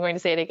 and so I'm going to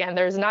say it again.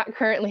 There's not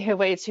currently a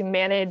way to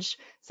manage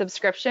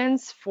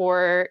subscriptions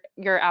for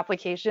your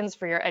applications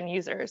for your end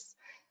users.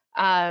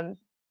 And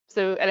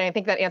I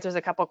think that answers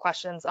a couple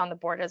questions on the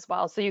board as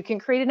well. So you can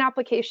create an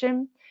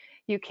application,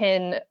 you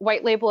can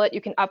white label it,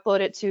 you can upload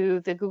it to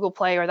the Google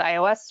Play or the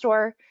iOS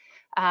store,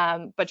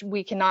 but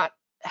we cannot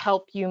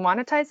help you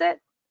monetize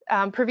it.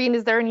 Praveen,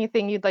 is there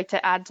anything you'd like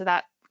to add to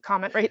that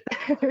comment right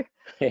there?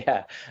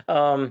 Yeah.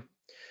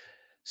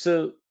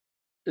 So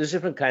there's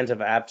different kinds of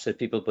apps that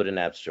people put in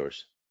app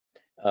stores.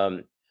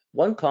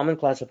 One common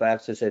class of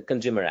apps is a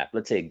consumer app,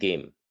 let's say a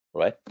game,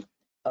 right?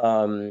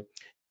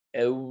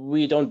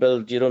 You don't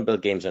build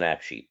games on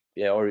AppSheet.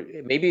 Yeah, or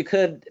maybe you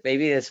could,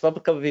 maybe there's a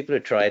couple of people who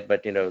tried,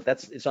 but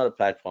it's not a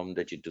platform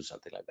that you do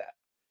something like that.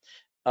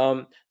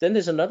 Then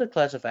there's another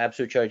class of apps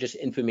which are just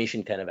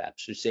information kind of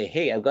apps, which say,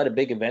 hey, I've got a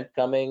big event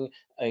coming,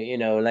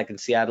 like in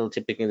Seattle,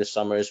 typically in the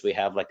summers, we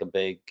have like a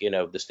big,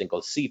 this thing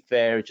called Sea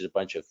Fair, which is a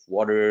bunch of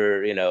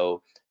water,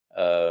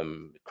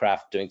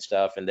 craft doing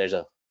stuff, and there's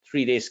a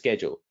 3-day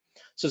schedule.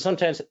 So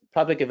sometimes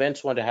public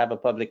events want to have a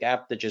public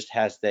app that just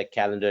has their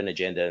calendar and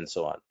agenda and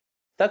so on.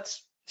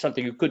 That's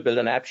something you could build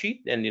an app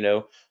sheet, and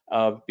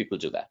people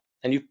do that.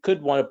 And you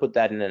could want to put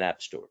that in an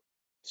app store.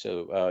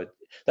 So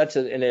that's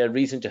a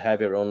reason to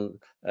have your own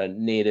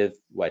native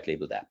white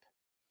labeled app.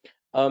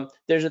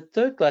 There's a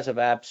third class of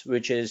apps,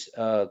 which is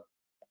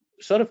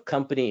sort of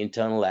company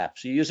internal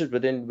apps. You use it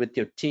with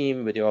your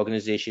team, with your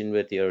organization,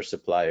 with your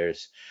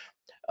suppliers.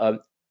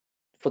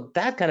 For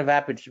that kind of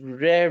app, it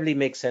rarely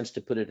makes sense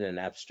to put it in an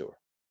app store,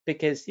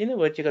 because you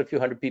got a few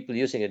hundred people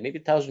using it, maybe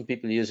 1,000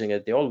 people using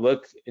it. They all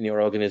work in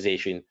your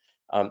organization.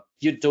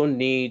 You don't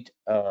need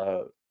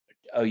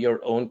your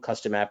own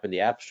custom app in the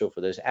app store for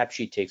this.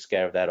 AppSheet takes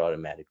care of that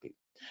automatically.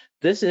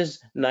 This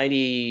is more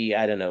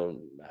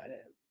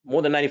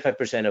than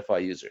 95% of our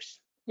users.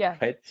 Yeah.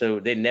 Right. So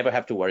they never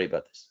have to worry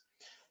about this.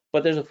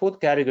 But there's a fourth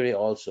category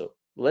also.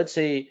 Let's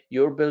say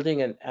you're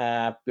building an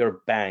app, you're a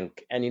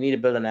bank, and you need to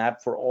build an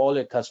app for all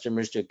your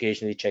customers to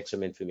occasionally check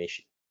some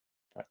information.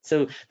 Right.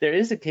 So there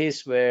is a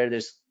case where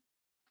there's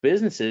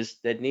businesses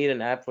that need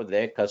an app for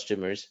their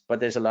customers, but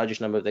there's a largest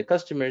number of their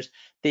customers.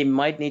 They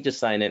might need to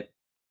sign in.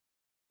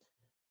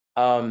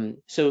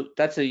 So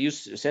that's a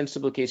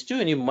sensible case too,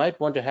 and you might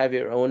want to have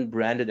your own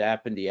branded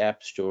app in the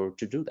App Store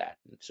to do that.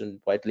 So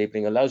white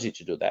labeling allows you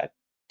to do that.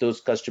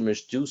 Those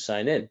customers do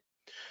sign in,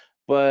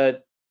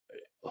 but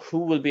who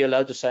will be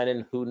allowed to sign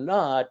in, who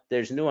not?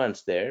 There's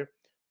nuance there.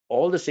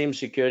 All the same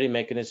security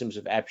mechanisms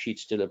of AppSheet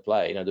still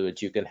apply. In other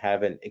words, you can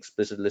have an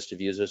explicit list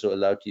of users who are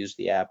allowed to use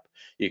the app.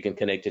 You can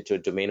connect it to a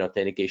domain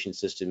authentication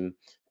system,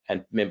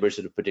 and members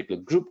of a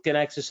particular group can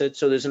access it.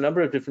 So there's a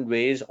number of different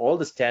ways. All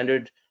the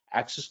standard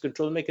access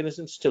control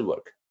mechanisms still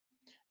work.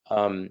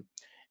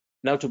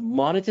 Now to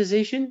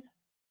monetization,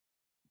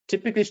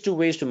 typically it's two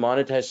ways to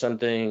monetize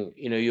something.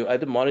 You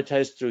either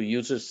monetize through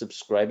users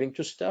subscribing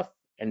to stuff,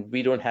 and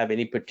we don't have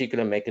any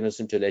particular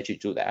mechanism to let you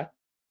do that.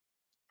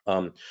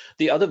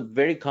 The other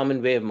very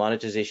common way of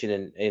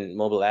monetization in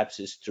mobile apps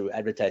is through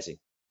advertising,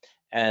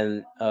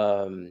 and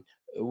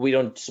we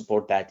don't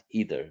support that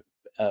either.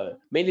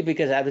 Mainly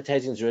because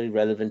advertising is really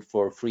relevant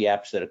for free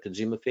apps that are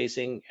consumer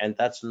facing, and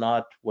that's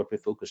not what we're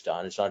focused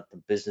on. It's not the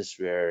business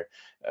we're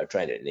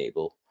trying to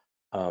enable.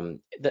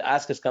 The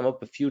ask has come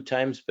up a few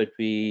times, but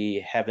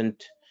we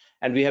haven't,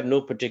 and we have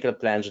no particular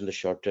plans in the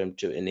short term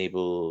to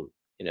enable,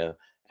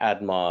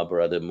 AdMob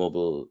or other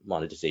mobile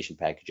monetization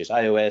packages.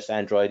 iOS,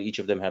 Android, each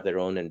of them have their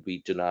own, and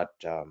we do not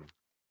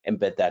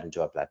embed that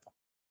into our platform.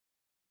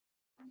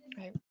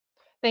 Right.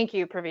 Thank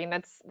you,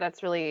 Praveen.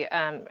 That's really,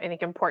 I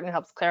think, important.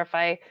 Helps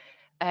clarify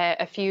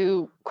a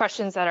few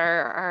questions that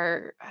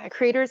our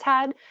creators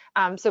had.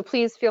 So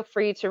please feel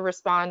free to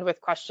respond with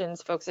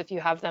questions, folks, if you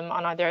have them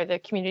on either the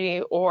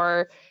community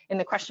or in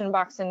the question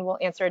box, and we'll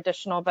answer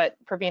additional. But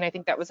Praveen, I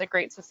think that was a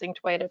great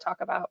succinct way to talk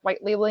about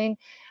white labeling.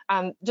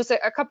 Just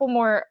a couple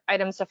more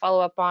items to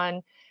follow up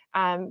on.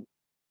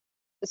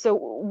 So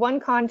one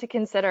con to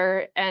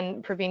consider,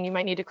 and Praveen, you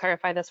might need to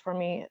clarify this for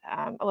me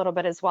a little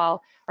bit as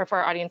well, or for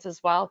our audience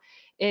as well,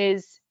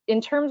 is in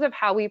terms of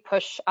how we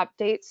push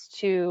updates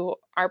to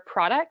our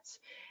product,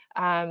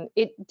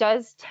 it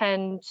does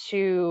tend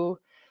to,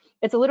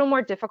 it's a little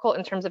more difficult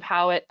in terms of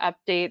how it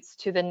updates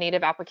to the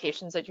native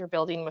applications that you're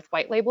building with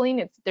white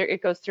labeling.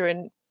 It goes through,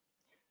 and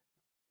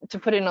to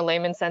put it in a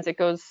layman's sense, it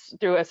goes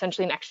through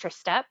essentially an extra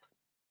step.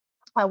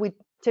 We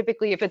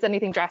typically, if it's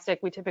anything drastic,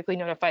 we typically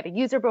notify the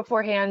user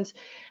beforehand,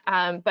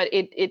 but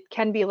it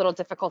can be a little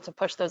difficult to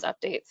push those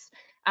updates.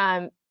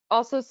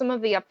 Also, some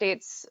of the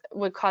updates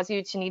would cause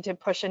you to need to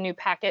push a new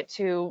packet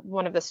to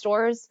one of the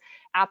stores.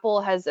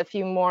 Apple has a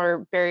few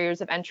more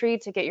barriers of entry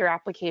to get your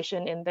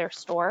application in their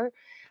store.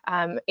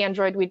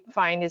 Android, we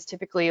find, is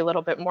typically a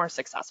little bit more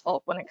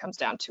successful when it comes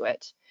down to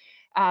it.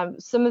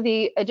 Some of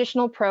the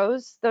additional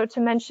pros, though,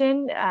 to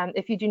mention,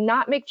 if you do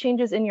not make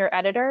changes in your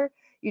editor,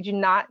 you do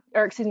not,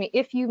 or excuse me,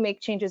 if you make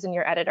changes in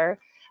your editor,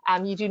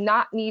 you do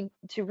not need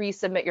to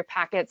resubmit your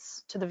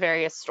packets to the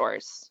various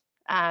stores.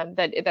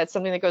 That's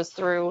something that goes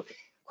through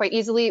quite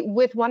easily,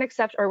 with one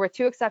exception, or with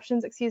two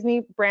exceptions, excuse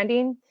me,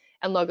 branding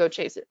and logo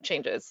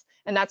changes.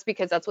 And that's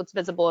because that's what's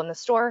visible in the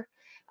store.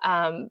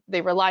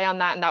 They rely on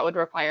that, and that would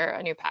require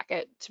a new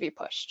packet to be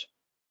pushed.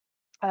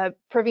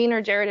 Praveen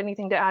or Jared,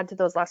 anything to add to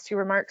those last two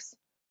remarks?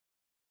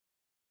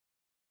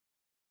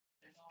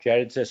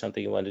 Jared, is there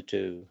something you wanted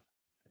to,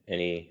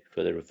 any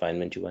further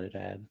refinement you wanted to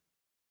add?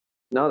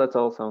 No, that's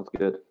all sounds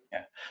good.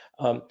 Yeah.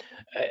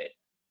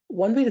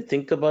 One way to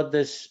think about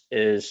this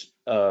is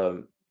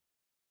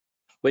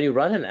when you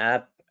run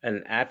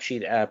an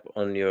AppSheet app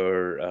on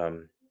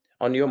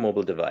your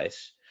mobile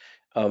device,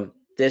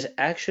 there's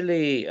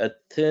actually a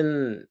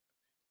thin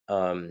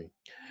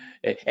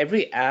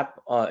every app,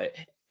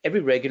 every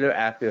regular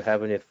app you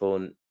have on your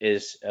phone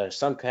is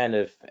some kind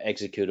of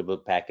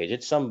executable package.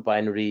 It's some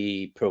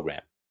binary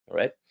program,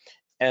 right?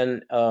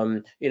 And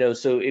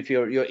so if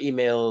your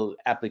email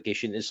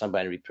application is some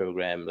binary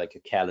program like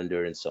your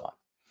calendar and so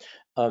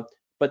on.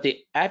 But the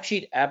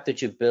AppSheet app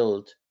that you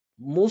build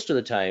most of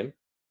the time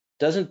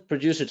doesn't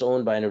produce its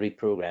own binary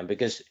program,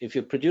 because if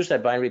you produce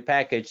that binary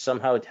package,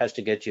 somehow it has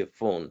to get to your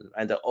phone,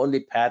 and the only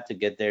path to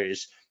get there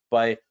is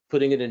by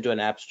putting it into an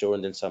app store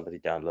and then somebody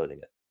downloading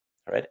it.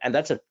 All right, and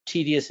that's a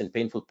tedious and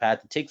painful path.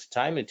 It takes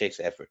time, it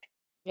takes effort.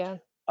 Yeah.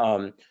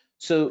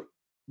 So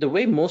the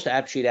way most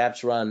AppSheet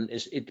apps run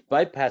is it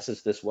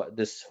bypasses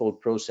this whole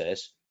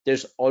process.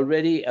 There's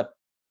already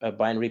a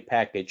binary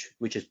package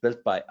which is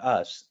built by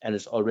us and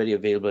is already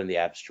available in the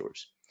app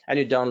stores, and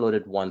you download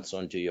it once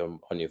on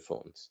your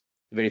phones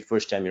the very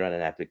first time you run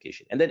an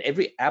application. And then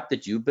every app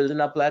that you build in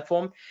our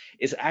platform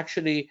is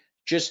actually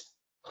just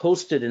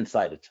hosted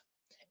inside it.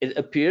 It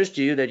appears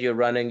to you that you're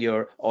running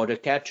your order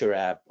capture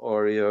app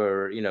or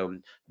your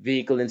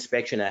vehicle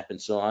inspection app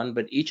and so on,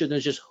 but each of them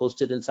is just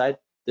hosted inside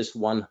this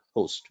one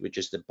host, which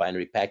is the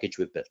binary package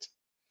we've built.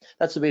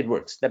 That's the way it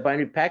works. The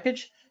binary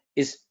package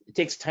it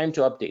takes time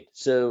to update.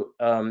 So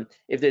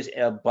if there's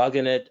a bug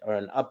in it or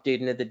an update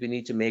in it that we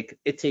need to make,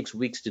 it takes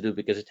weeks to do,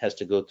 because it has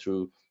to go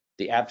through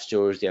the app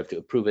stores, they have to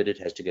approve it, it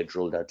has to get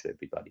rolled out to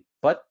everybody.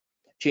 But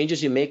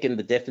changes you make in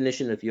the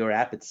definition of your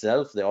app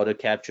itself, the auto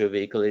capture,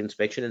 vehicle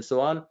inspection, and so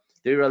on,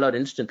 they roll out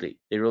instantly.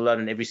 They roll out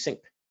in every sync,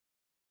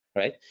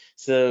 right?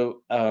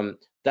 So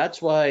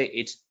that's why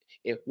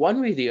if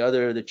one way or the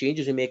other, the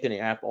changes you make in the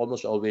app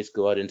almost always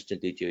go out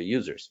instantly to your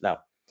users. Now,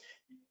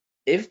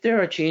 if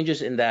there are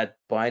changes in that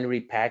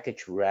binary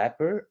package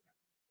wrapper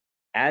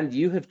and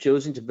you have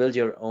chosen to build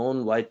your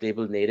own white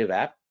label native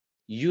app,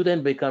 you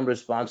then become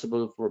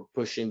responsible for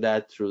pushing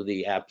that through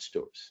the app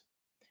stores.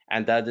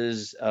 And that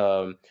is,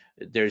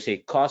 there's a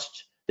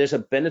cost, there's a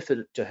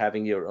benefit to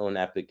having your own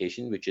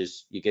application, which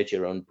is you get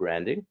your own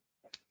branding.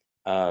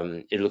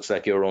 It looks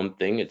like your own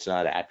thing, it's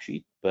not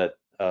AppSheet, but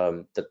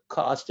the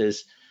cost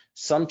is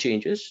some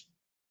changes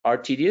are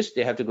tedious.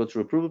 They have to go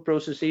through approval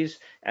processes.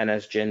 And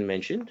as Jen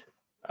mentioned,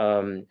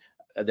 the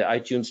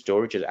iTunes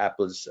Store, which is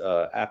Apple's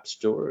app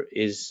store,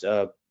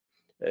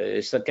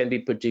 can be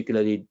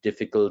particularly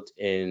difficult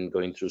in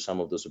going through some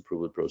of those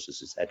approval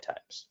processes at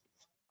times.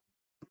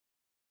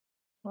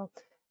 Well,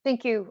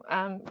 thank you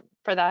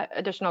for that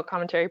additional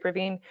commentary,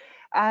 Praveen.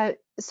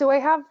 So I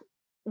have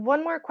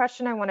one more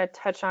question I want to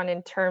touch on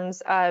in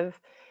terms of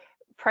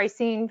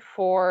pricing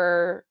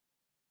for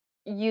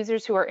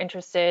users who are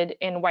interested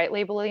in white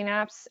labeling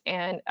apps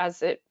and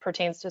as it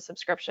pertains to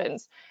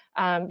subscriptions,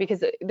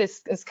 because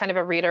this is kind of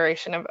a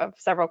reiteration of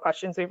several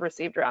questions we've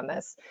received around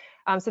this.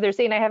 So they're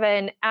saying I have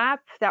an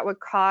app that would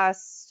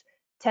cost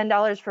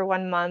 $10 for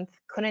 1 month.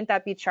 Couldn't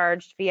that be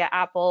charged via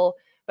Apple,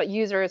 but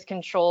user is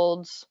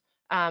controlled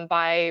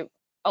by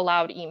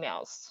allowed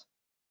emails?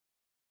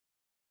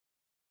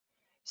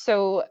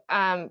 So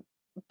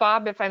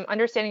Bob, if I'm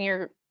understanding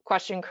your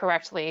question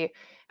correctly,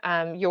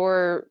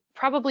 you're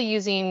probably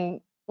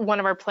using one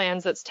of our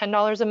plans that's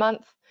 $10 a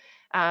month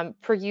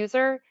per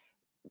user.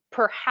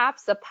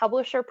 Perhaps a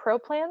Publisher Pro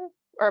plan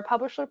or a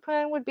Publisher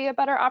plan would be a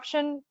better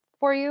option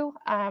for you.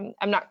 I'm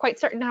not quite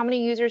certain how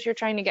many users you're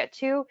trying to get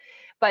to,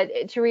 but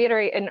to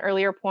reiterate an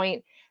earlier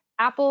point,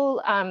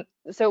 Apple,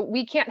 so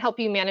we can't help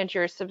you manage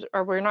your,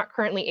 or we're not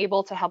currently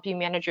able to help you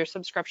manage your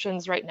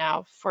subscriptions right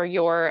now for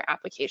your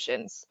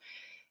applications.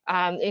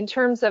 In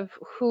terms of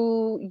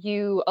who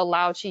you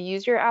allow to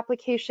use your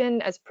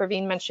application, as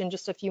Praveen mentioned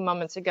just a few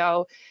moments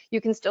ago, you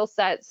can still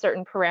set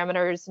certain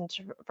parameters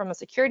from a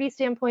security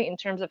standpoint in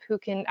terms of who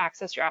can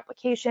access your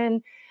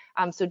application.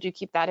 So do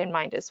keep that in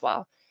mind as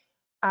well.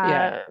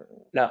 Yeah.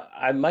 Now,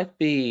 I'm not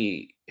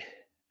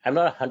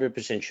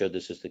 100% sure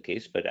this is the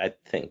case, but I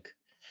think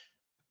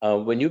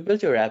when you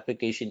build your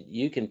application,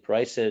 you can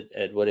price it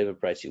at whatever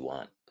price you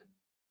want,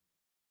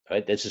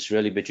 right? This is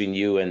really between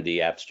you and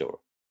the App Store.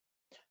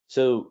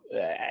 So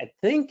I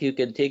think you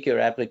can take your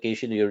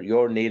application,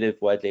 your native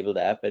white labeled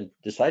app, and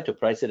decide to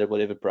price it at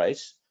whatever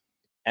price.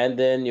 And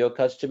then your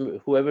customer,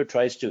 whoever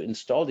tries to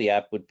install the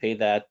app, would pay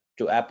that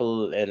to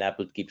Apple, and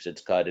Apple keeps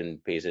its cut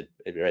and pays it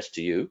the rest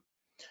to you.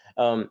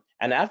 And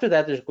after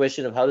that, there's a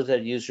question of how does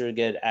that user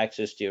get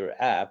access to your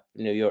app?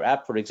 You know, your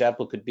app, for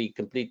example, could be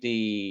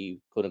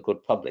completely "quote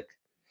unquote" public.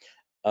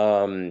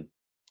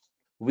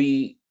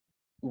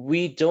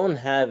 We don't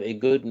have a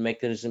good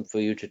mechanism for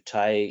you to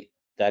tie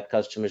that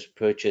customer's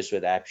purchase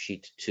with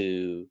AppSheet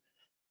to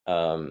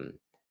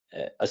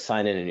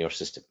assign it in your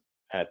system.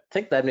 I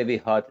think that may be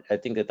hard. I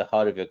think at the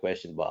heart of your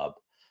question, Bob.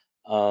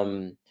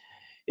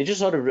 It just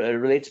sort of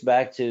relates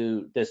back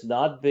to there's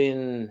not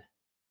been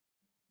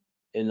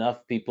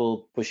enough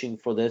people pushing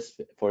for this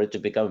for it to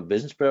become a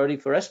business priority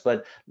for us.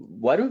 But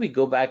why don't we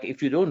go back,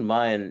 if you don't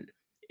mind,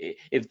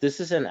 if this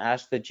is an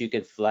ask that you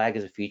can flag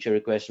as a feature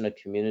request in a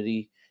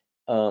community,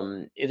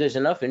 if there's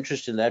enough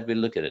interest in that, we'll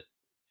look at it.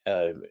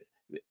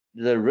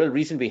 The real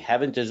reason we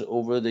haven't is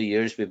over the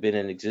years we've been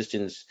in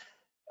existence,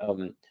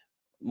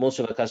 most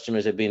of our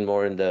customers have been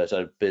more in the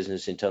sort of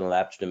business internal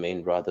apps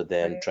domain rather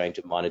than Right. trying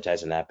to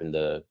monetize an app in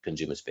the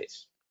consumer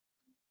space.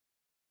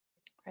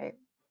 Right.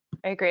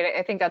 I agree.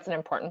 I think that's an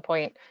important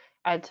point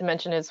to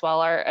mention as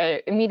well.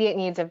 Our immediate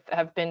needs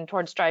have been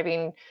towards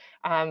driving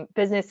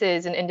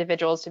businesses and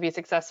individuals to be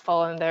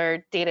successful in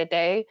their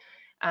day-to-day.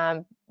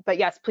 But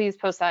yes, please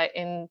post that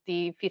in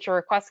the feature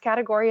request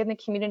category in the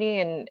community,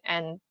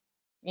 and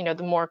you know,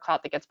 the more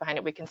clout that gets behind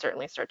it, we can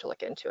certainly start to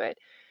look into it.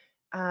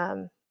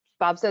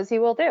 Bob says he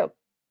will do.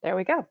 There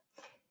we go.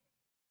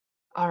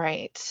 All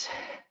right.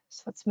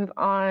 So let's move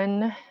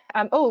on.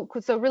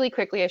 So really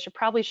quickly, I should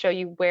probably show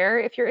you where,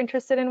 if you're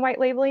interested in white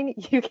labeling,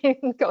 you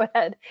can go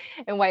ahead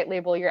and white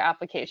label your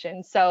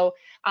application. So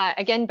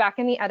again, back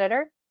in the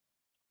editor,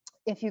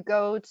 if you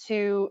go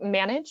to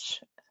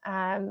Manage,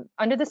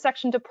 under the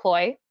section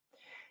Deploy,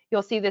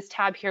 you'll see this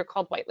tab here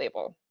called White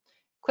Label.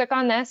 Click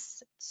on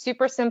this,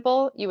 super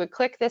simple. You would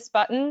click this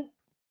button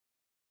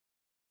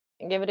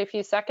and give it a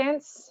few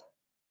seconds.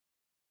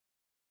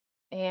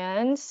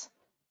 And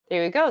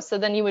there you go. So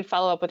then you would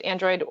follow up with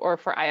Android or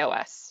for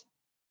iOS.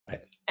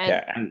 Right.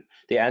 And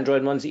the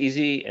Android one's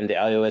easy, and the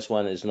iOS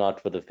one is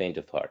not for the faint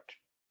of heart.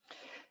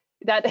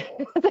 That's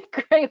a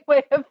great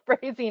way of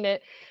phrasing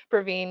it,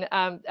 Praveen.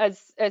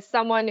 As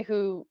someone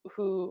who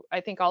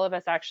I think all of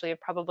us actually have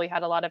probably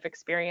had a lot of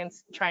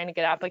experience trying to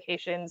get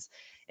applications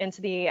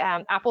into the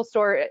Apple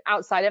Store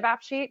outside of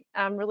AppSheet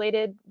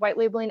related white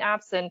labeling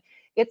apps, and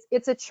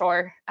it's a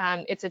chore.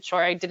 It's a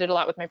chore. I did it a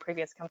lot with my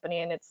previous company,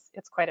 and it's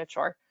quite a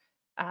chore.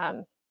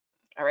 All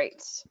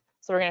right, so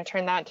we're going to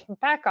turn that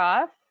back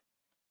off,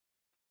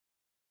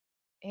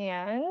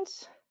 and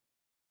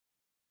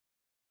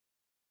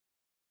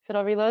if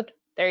it'll reload,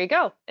 there you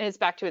go. And it's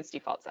back to its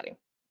default setting.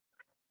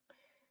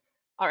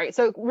 All right,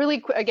 so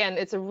really, again,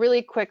 it's a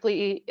really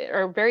quickly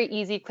or very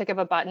easy click of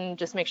a button.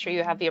 Just make sure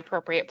you have the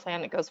appropriate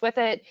plan that goes with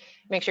it.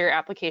 Make sure your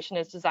application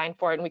is designed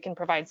for it, and we can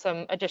provide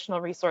some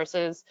additional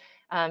resources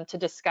to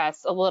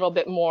discuss a little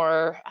bit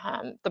more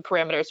the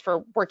parameters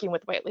for working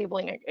with white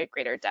labeling at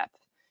greater depth.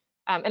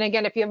 And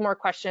again, if you have more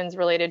questions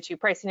related to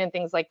pricing and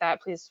things like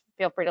that, please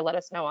feel free to let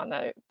us know on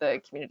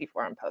the community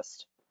forum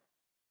post.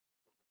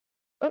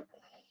 Oop.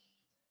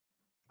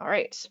 All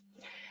right.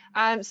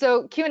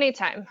 So Q&A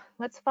time.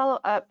 Let's follow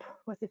up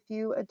with a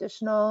few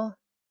additional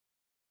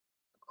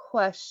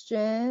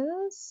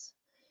questions.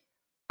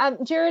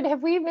 Jared,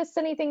 have we missed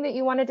anything that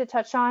you wanted to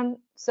touch on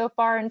so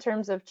far in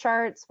terms of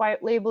charts,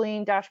 white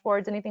labeling,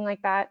 dashboards, anything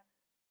like that?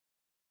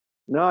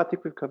 No, I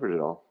think we've covered it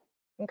all.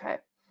 Okay.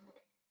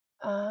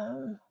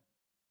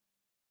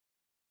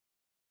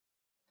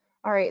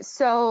 All right,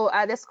 so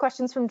this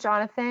question's from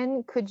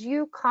Jonathan. Could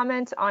you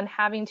comment on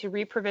having to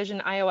re-provision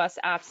iOS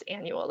apps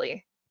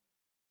annually?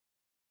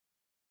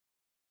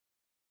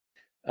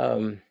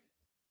 Um,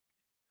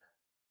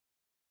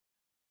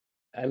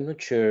 I'm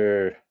not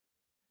sure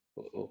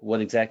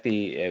what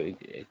exactly,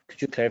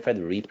 could you clarify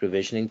the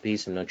re-provisioning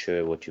piece? I'm not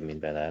sure what you mean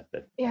by that,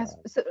 but Yes,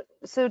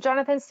 so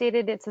Jonathan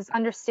stated it's his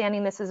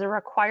understanding this is a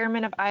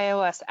requirement of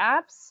iOS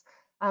apps,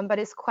 but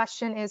his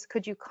question is,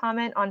 could you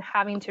comment on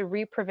having to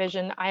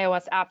re-provision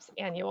iOS apps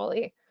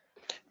annually?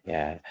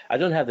 yeah, I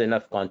don't have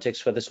enough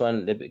context for this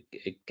one.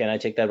 Can I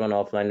take that one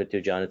offline with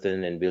you,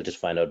 Jonathan, and we'll just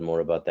find out more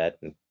about that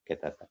and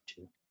get that back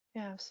to you.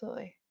 Yeah,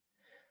 absolutely.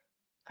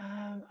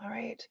 All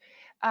right.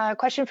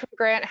 Question from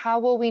Grant, how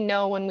will we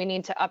know when we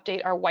need to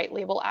update our white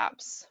label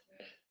apps?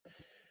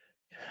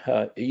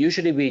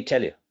 Usually we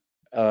tell you.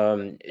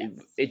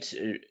 Yes.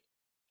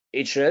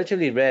 It's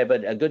relatively rare,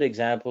 but a good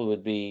example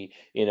would be,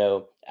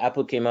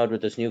 Apple came out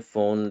with this new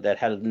phone that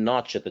had a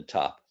notch at the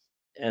top.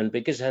 And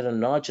because it had a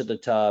notch at the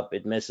top,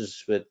 it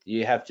messes with,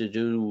 you have to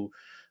do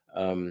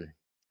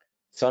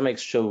some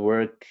extra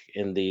work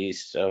in the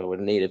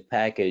native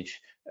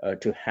package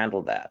to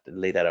handle that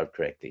and lay that out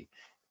correctly.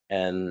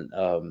 And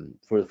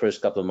for the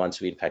first couple of months,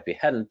 we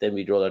hadn't. Then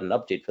we'd roll out an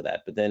update for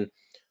that. But then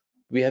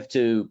we have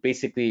to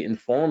basically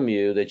inform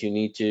you that you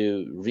need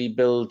to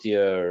rebuild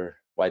your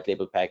white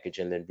label package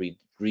and then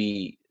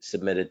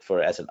resubmit it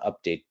for as an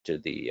update to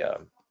the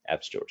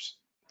app stores.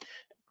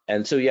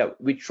 And so, yeah,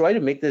 we try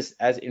to make this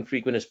as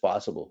infrequent as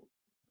possible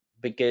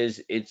because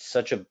it's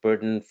such a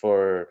burden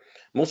for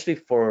mostly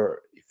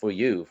for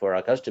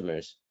our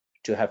customers,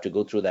 to have to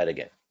go through that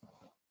again.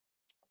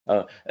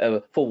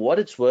 For what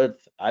it's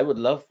worth, I would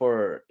love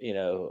for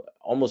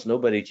almost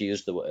nobody to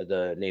use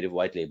the native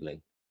white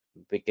labeling,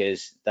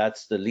 because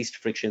that's the least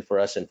friction for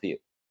us and for you,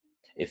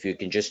 if you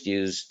can just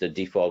use the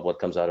default what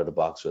comes out of the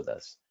box with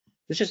us.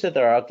 It's just that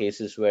there are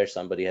cases where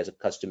somebody has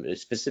a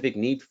specific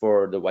need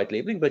for the white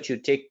labeling, but you're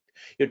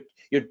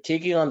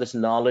taking on this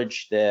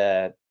knowledge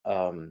that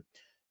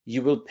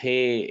you will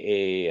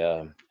pay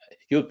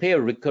a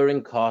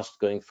recurring cost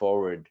going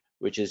forward,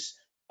 which is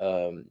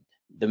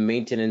the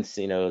maintenance,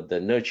 the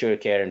nurture,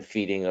 care, and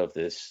feeding of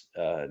this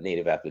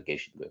native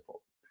application going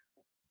forward.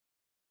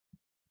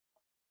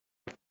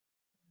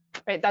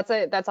 Right,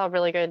 that's all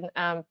really good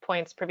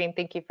points, Praveen.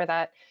 Thank you for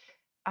that.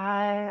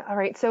 All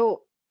right,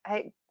 so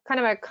kind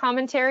of a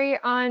commentary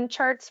on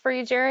charts for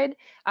you, Jared.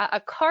 A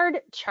card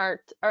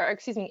chart, or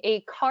excuse me,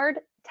 a card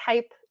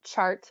type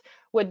chart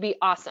would be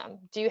awesome.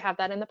 Do you have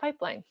that in the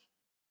pipeline?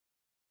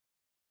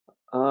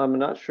 I'm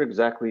not sure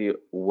exactly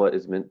what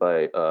is meant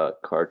by a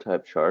card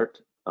type chart.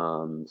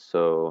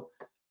 So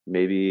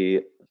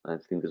maybe I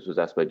think this was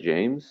asked by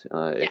James.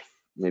 If Yes.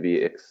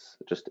 maybe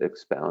just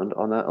expound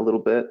on that a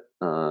little bit,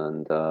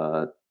 and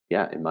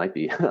yeah, it might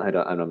be. I'm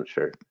not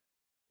sure.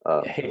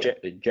 Hey,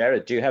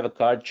 Jared, do you have a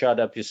card chart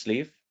up your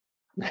sleeve?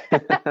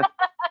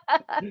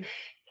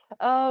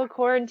 Oh,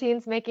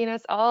 quarantine's making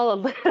us all a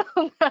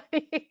little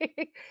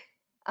nutty.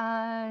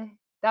 That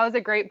was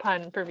a great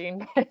pun,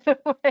 Praveen, by the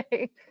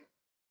way.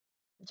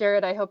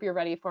 Jared, I hope you're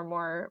ready for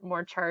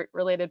more chart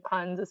related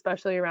puns,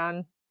 especially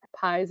around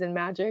pies and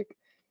magic.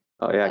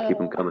 Oh yeah, keep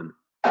them Uh, coming.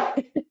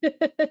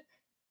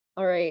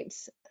 all right,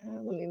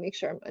 let me make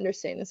sure I'm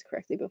understanding this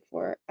correctly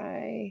before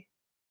I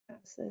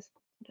ask this.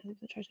 I'm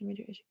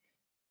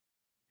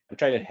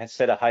trying to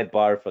set a high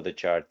bar for the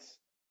charts.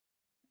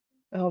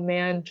 Oh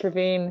man,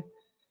 Praveen.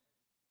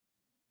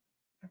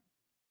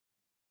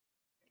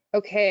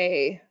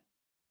 Okay,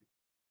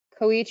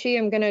 Koichi,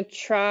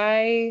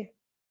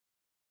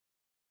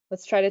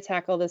 let's try to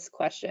tackle this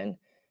question.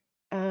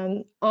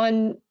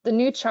 On the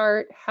new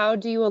chart, how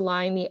do you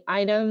align the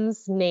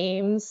items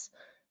names,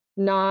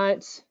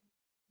 not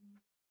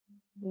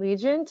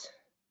Legent?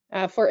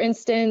 For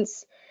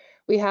instance,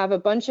 we have a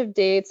bunch of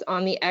dates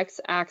on the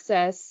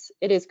x-axis.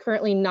 It is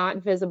currently not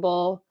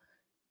visible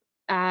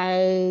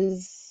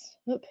as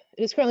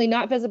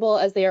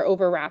they are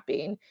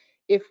overlapping.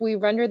 If we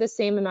render the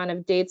same amount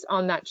of dates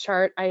on that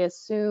chart, I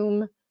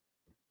assume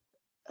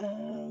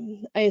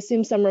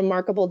some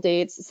remarkable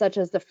dates, such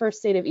as the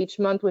first date of each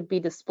month, would be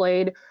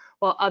displayed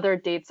while other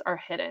dates are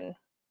hidden.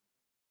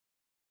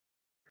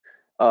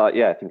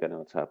 Yeah, I think I know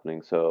what's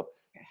happening.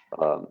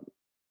 Um,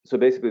 so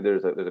basically,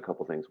 there's a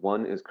couple things.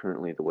 One is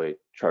currently the way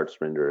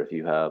charts render. If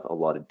you have a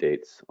lot of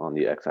dates on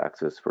the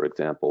x-axis, for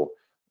example,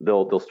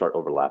 they'll start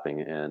overlapping,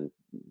 and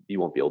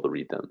you won't be able to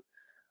read them.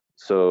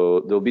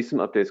 So there'll be some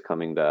updates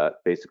coming that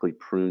basically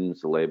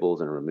prunes the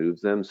labels and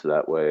removes them, so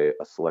that way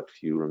a select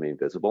few remain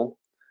visible.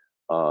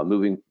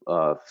 Moving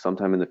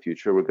sometime in the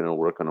future, we're going to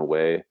work on a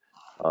way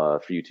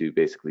for you to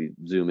basically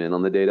zoom in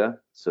on the data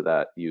so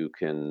that you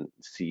can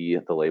see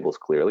the labels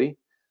clearly.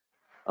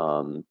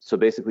 So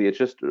basically, it's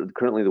just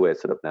currently the way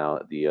it's set up now.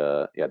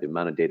 The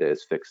amount of data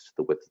is fixed to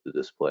the width of the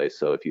display.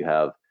 So if you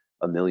have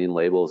a million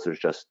labels, there's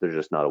just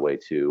not a way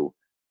to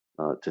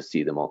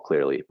see them all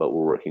clearly. But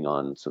we're working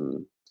on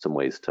some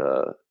ways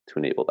to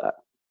enable that.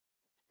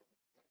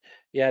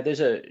 Yeah,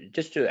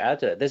 just to add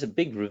to that, there's a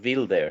big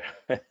reveal there,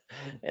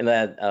 and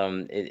that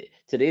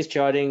today's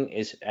charting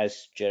is,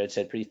 as Jared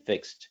said, pretty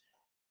fixed.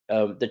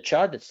 The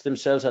charts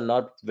themselves are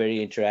not very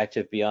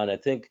interactive beyond, I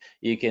think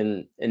you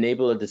can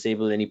enable or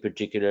disable any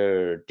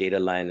particular data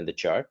line in the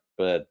chart,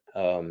 but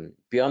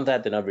beyond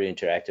that, they're not very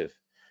interactive.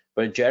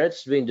 But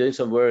Jared's been doing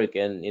some work,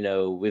 and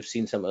we've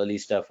seen some early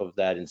stuff of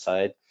that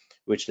inside,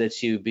 which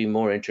lets you be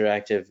more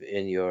interactive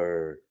in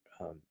your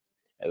um,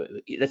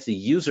 lets the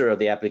user of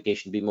the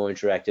application be more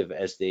interactive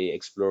as they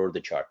explore the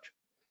chart.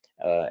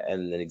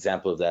 And an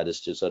example of that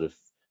is to sort of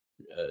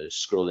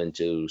scroll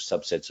into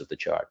subsets of the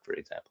chart, for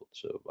example.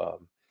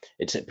 So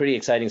it's pretty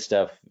exciting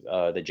stuff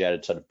that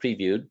Jared sort of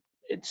previewed.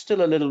 It's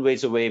still a little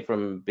ways away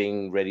from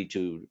being ready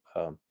to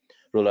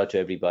roll out to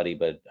everybody,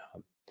 but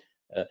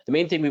the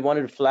main thing we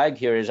wanted to flag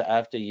here is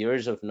after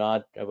years of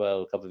not,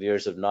 well, a couple of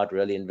years of not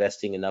really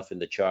investing enough in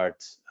the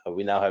charts,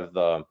 we now have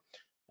the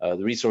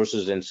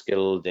resources and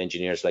skilled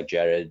engineers like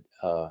Jared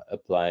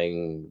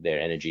applying their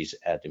energies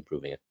at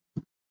improving it.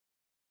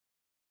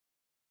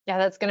 Yeah,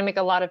 that's going to make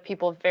a lot of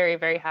people very,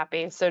 very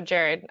happy. So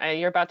Jared,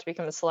 you're about to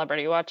become a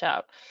celebrity. Watch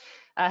out.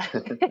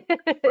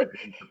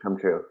 Come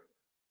true.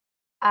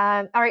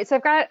 All right, so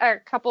I've got a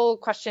couple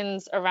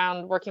questions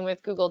around working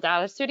with Google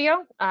Data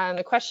Studio.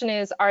 The question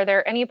is, are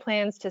there any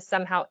plans to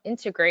somehow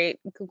integrate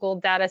Google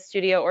Data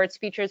Studio or its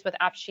features with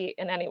AppSheet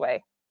in any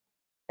way?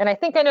 And I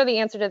think I know the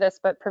answer to this,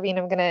 but Praveen,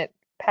 I'm going to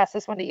pass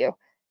this one to you.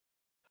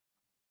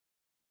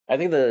 I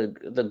think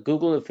the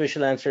Google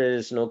official answer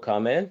is no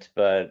comment,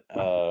 but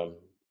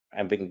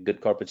I'm being a good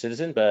corporate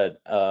citizen.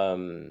 But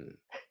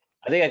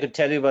I think I could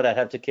tell you, but I'd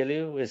have to kill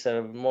you. It's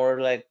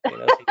more like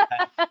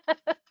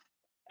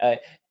uh,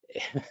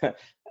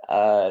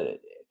 uh,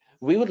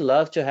 we would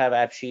love to have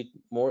AppSheet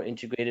more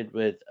integrated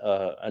with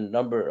a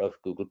number of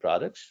Google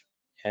products,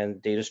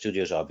 and Data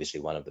Studio is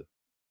obviously one of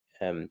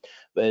them.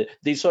 But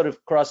these sort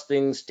of cross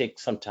things take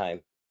some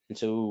time, and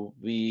so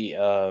we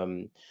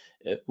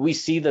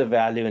see the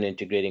value in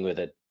integrating with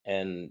it,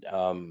 and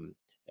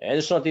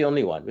it's not the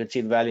only one. We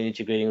see the value in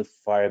integrating with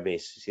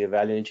Firebase. We see the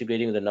value in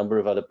integrating with a number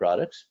of other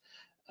products.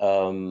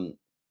 Um,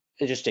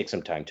 it just takes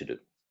some time to do.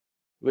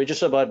 We're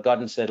just about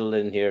gotten settled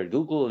in here at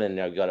Google, and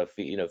I've got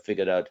to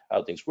figured out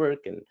how things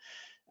work and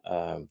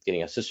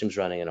getting our systems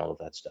running and all of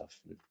that stuff.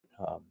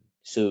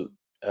 So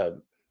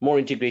more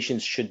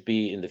integrations should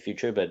be in the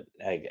future, but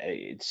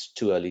it's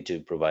too early to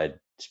provide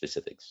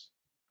specifics.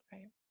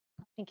 Right.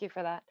 Thank you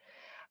for that.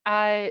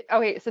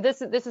 Okay, so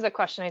this is a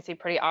question I see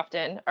pretty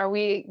often. Are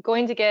we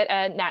going to get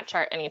a NAT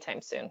chart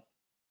anytime soon?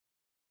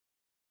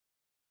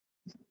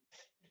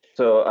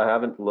 So I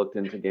haven't looked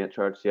into Gantt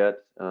charts yet.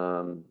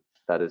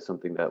 That is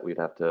something that we'd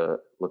have to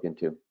look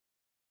into.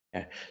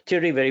 Yeah.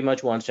 Theory very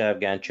much wants to have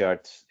Gantt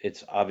charts.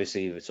 It's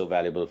obviously so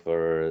valuable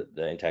for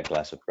the entire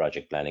class of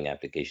project planning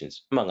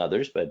applications, among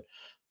others, but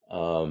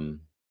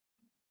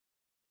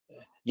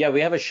yeah,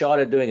 we have a shot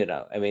at doing it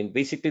now. I mean,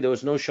 basically, there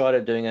was no shot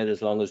at doing it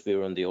as long as we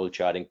were on the old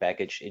charting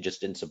package. It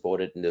just didn't support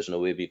it, and there's no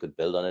way we could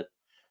build on it.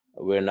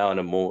 We're now in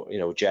a more,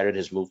 Jared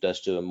has moved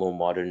us to a more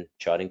modern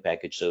charting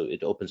package, so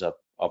it opens up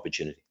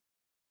opportunity.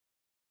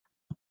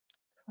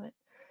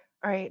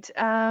 All right,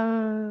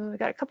 we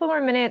got a couple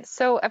more minutes.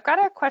 So I've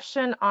got a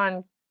question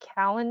on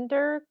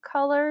calendar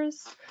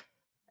colors.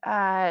 It's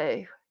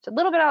a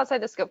little bit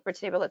outside the scope for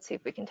today, but let's see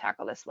if we can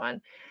tackle this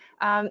one.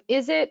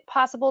 Is it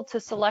possible to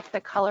select the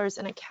colors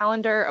in a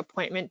calendar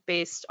appointment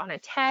based on a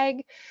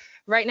tag?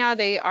 Right now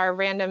they are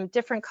random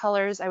different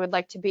colors. I would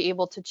like to be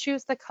able to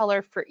choose the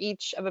color for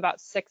each of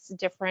about 6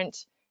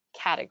 different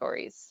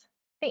categories.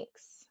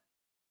 Thanks.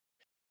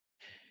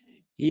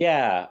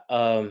 Yeah,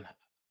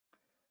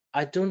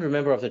 I don't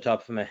remember off the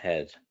top of my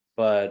head,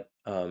 but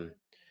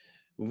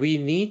we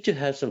need to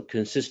have some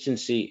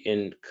consistency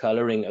in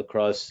coloring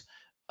across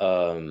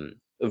a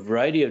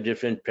variety of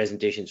different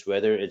presentations,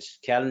 whether it's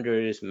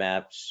calendars,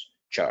 maps,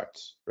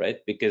 charts, right?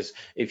 Because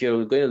if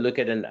you're going to look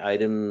at an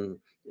item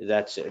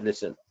that's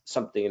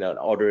something in an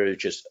order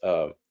just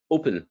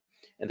open,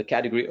 and the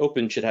category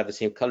open should have the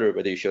same color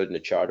whether you show it in a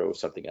chart or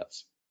something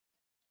else.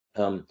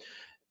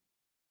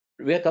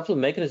 We have a couple of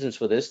mechanisms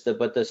for this,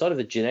 but the sort of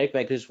the generic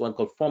mechanism one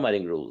called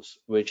formatting rules,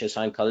 which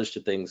assign colors to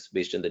things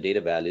based on the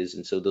data values.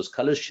 And so those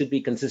colors should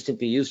be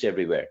consistently used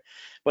everywhere.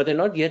 But they're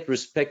not yet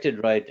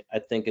respected right, I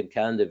think, in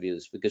calendar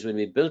views, because when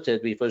we built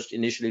it, we first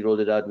initially rolled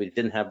it out, we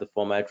didn't have the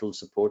format rule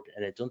support,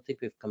 and I don't think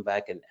we've come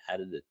back and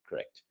added it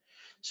correct.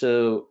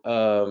 So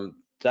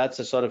that's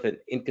a sort of an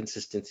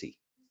inconsistency.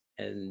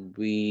 And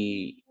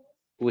we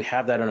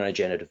have that on our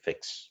agenda to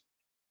fix.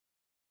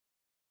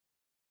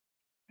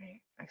 Right.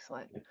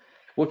 Excellent.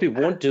 What we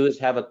won't do is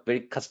have a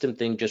very custom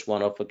thing, just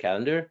one off for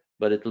calendar,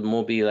 but it will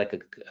more be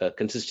like a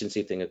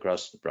consistency thing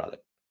across the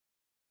product.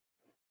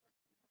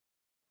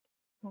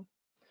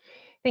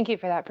 Thank you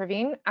for that,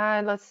 Praveen.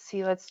 Let's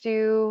see, let's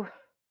do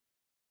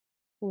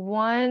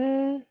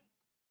one.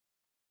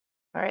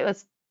 All right,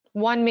 let's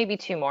one, maybe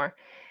two more.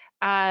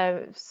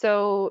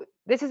 So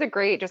this is a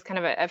great, just kind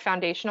of a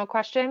foundational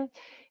question.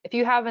 If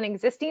you have an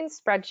existing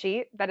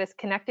spreadsheet that is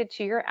connected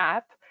to your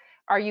app,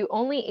 are you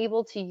only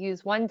able to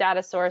use one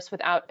data source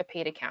without a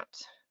paid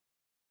account?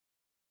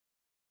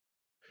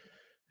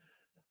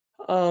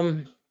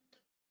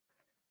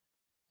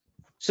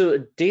 So a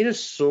data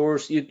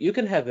source, you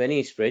can have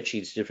many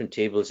spreadsheets, different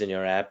tables in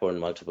your app or in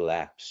multiple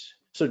apps.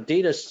 So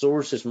data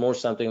source is more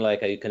something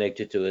like, are you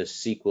connected to a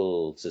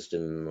SQL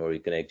system, or are you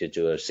connected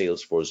to a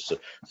Salesforce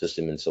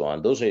system, and so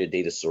on. Those are your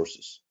data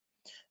sources.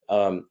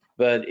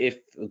 But if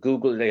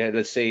Google,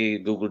 let's say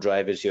Google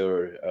Drive is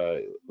your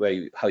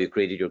how you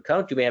created your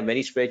account, you may have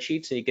many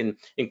spreadsheets, and you can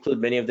include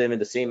many of them in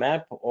the same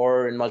app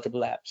or in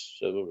multiple apps.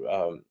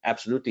 So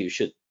absolutely, you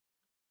should.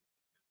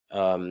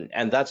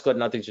 And that's got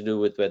nothing to do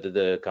with whether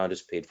the account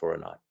is paid for or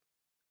not.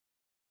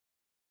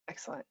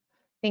 Excellent.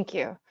 Thank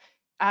you.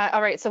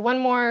 All right, so one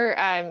more,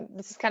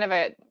 this is kind of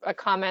a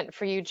comment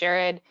for you,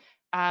 Jared.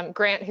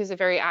 Grant, who's a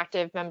very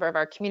active member of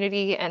our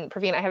community, and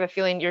Praveen, I have a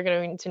feeling you're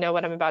going to know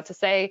what I'm about to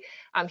say.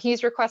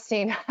 He's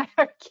requesting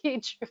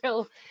hierarchy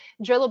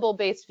drillable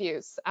based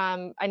views.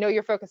 I know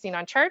you're focusing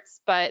on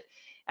charts, but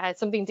it's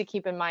something to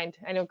keep in mind.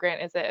 I know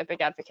Grant is a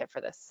big advocate for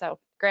this. So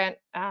Grant,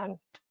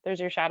 there's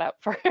your shout out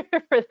for,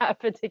 for that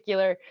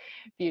particular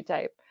view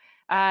type.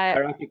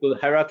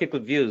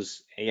 Hierarchical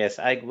views. Yes,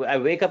 I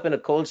wake up in a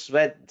cold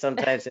sweat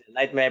sometimes, in a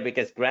nightmare,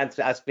 because Grant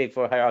asked me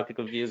for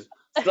hierarchical views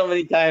so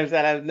many times,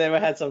 and I've never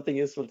had something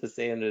useful to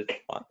say in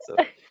response. So,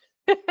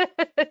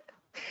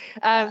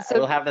 I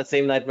will have that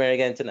same nightmare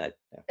again tonight.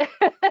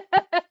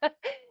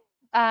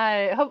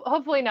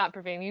 Hopefully not,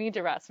 Praveen. You need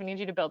to rest. We need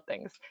you to build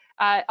things.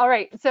 All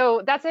right,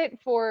 so that's it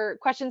for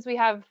questions we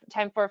have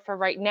time for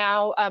right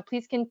now.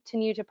 Please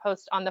continue to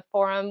post on the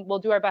forum. We'll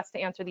do our best to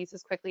answer these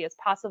as quickly as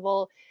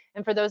possible.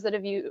 And for those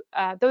of you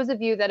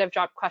that have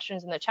dropped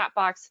questions in the chat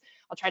box,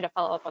 I'll try to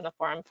follow up on the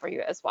forum for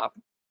you as well.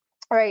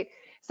 All right,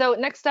 so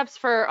next steps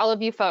for all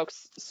of you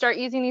folks, start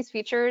using these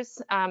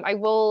features. I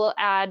will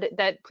add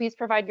that please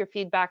provide your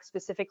feedback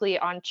specifically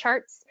on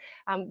charts.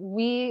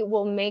 We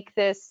will make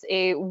this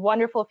a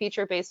wonderful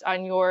feature based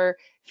on your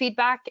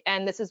feedback,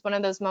 and this is one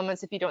of those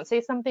moments, if you don't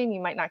say something,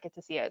 you might not get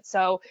to see it.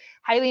 So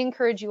highly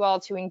encourage you all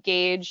to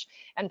engage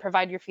and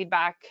provide your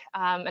feedback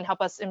and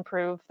help us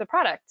improve the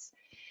product.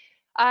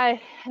 And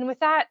with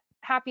that,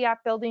 happy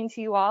app building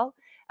to you all.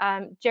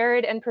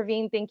 Jared and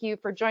Praveen, thank you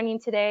for joining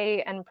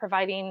today and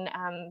providing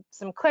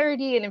some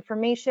clarity and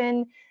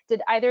information.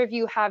 Did either of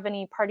you have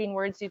any parting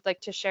words you'd like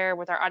to share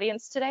with our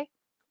audience today?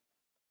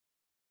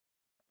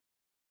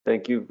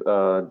 Thank you,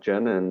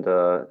 Jen,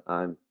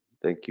 and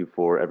thank you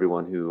for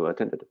everyone who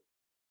attended.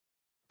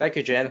 Thank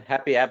you, Jen.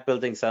 Happy app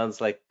building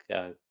sounds like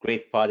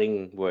great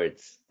parting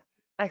words.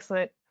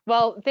 Excellent.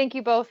 Well, thank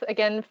you both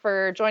again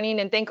for joining,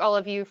 and thank all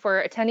of you for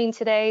attending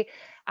today.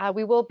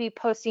 We will be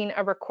posting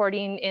a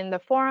recording in the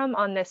forum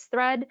on this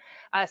thread.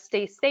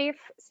 Stay safe,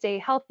 stay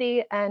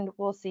healthy, and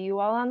we'll see you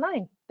all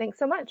online. Thanks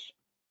so much.